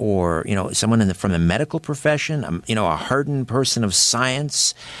 or someone from the medical profession, a hardened person of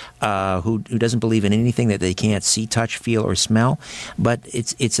science who doesn't believe in anything that they can't see, touch, feel, or smell. But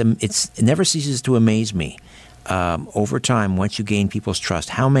it never ceases to amaze me. Over time, once you gain people's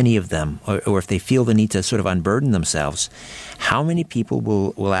trust, how many of them, or if they feel the need to sort of unburden themselves, how many people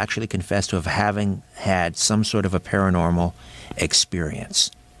will actually confess to having had some sort of a paranormal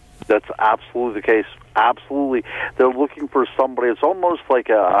experience? That's absolutely the case. Absolutely. They're looking for somebody. It's almost like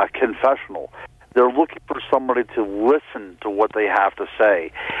a confessional. They're looking for somebody to listen to what they have to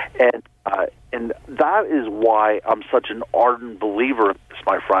say. And that is why I'm such an ardent believer in this,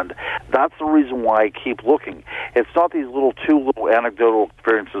 my friend. That's the reason why I keep looking. It's not these two little anecdotal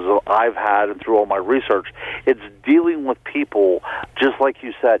experiences that I've had and through all my research. It's dealing with people, just like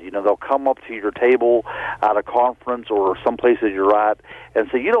you said. They'll come up to your table at a conference or someplace that you're at and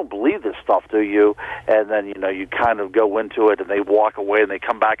say, "You don't believe this stuff, do you?" And then, you kind of go into it, and they walk away, and they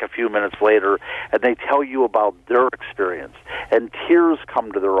come back a few minutes later, and they tell you about their experience. And tears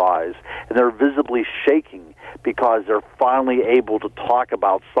come to their eyes, and they're visibly shaking because they're finally able to talk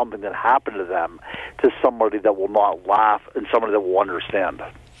about something that happened to them to somebody that will not laugh and somebody that will understand.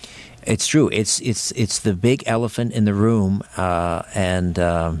 It's true. It's the big elephant in the room, and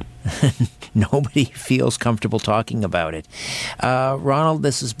nobody feels comfortable talking about it. Ronald,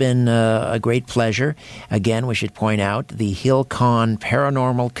 this has been a great pleasure. Again, we should point out the HillCon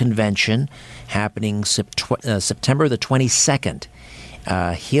Paranormal Convention happening September the 22nd.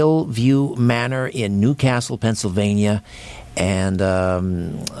 Hillview Manor in Newcastle, Pennsylvania. And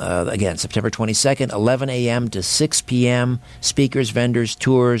again, September 22nd, 11 a.m. to 6 p.m., speakers, vendors,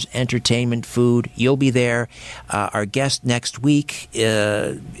 tours, entertainment, food. You'll be there. Our guest next week,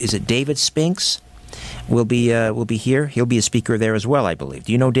 is it David Spinks? Will be here. He'll be a speaker there as well, I believe.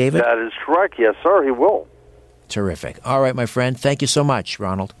 Do you know David? That is correct. Yes, sir, he will. Terrific. All right, my friend. Thank you so much,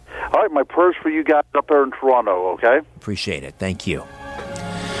 Ronald. All right, my prayers for you guys up there in Toronto, okay? Appreciate it. Thank you.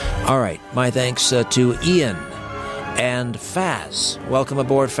 All right, my thanks to Ian and Faz. Welcome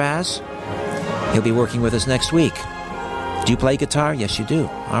aboard, Faz. He'll be working with us next week. Do you play guitar? Yes, you do.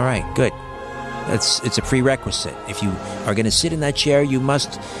 All right, good. It's a prerequisite. If you are going to sit in that chair, you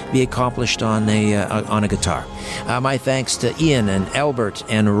must be accomplished on a guitar. My thanks to Ian and Albert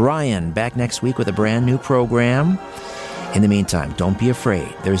and Ryan. Back next week with a brand new program. In the meantime, don't be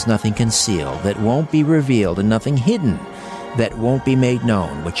afraid. There's nothing concealed that won't be revealed, and nothing hidden that won't be made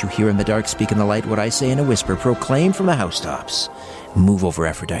known. What you hear in the dark, speak in the light. What I say in a whisper, proclaim from the housetops. Move over,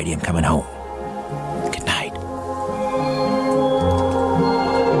 Aphrodite, I'm coming home. Good night.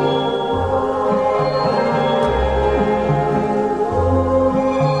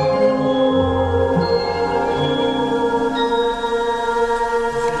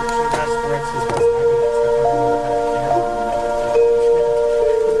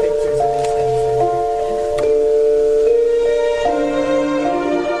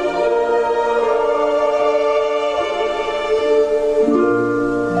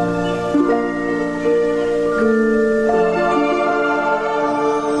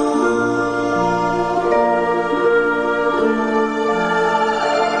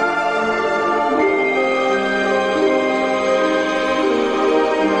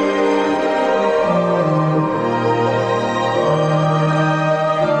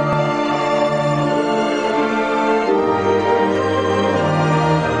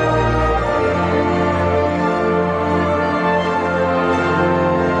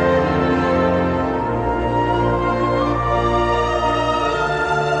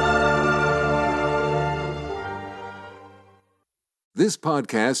 This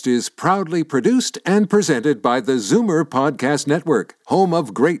podcast is proudly produced and presented by the Zoomer Podcast Network, home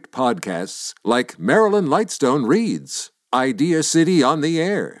of great podcasts like Marilyn Lightstone Reads, Idea City on the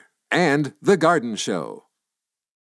Air, and The Garden Show.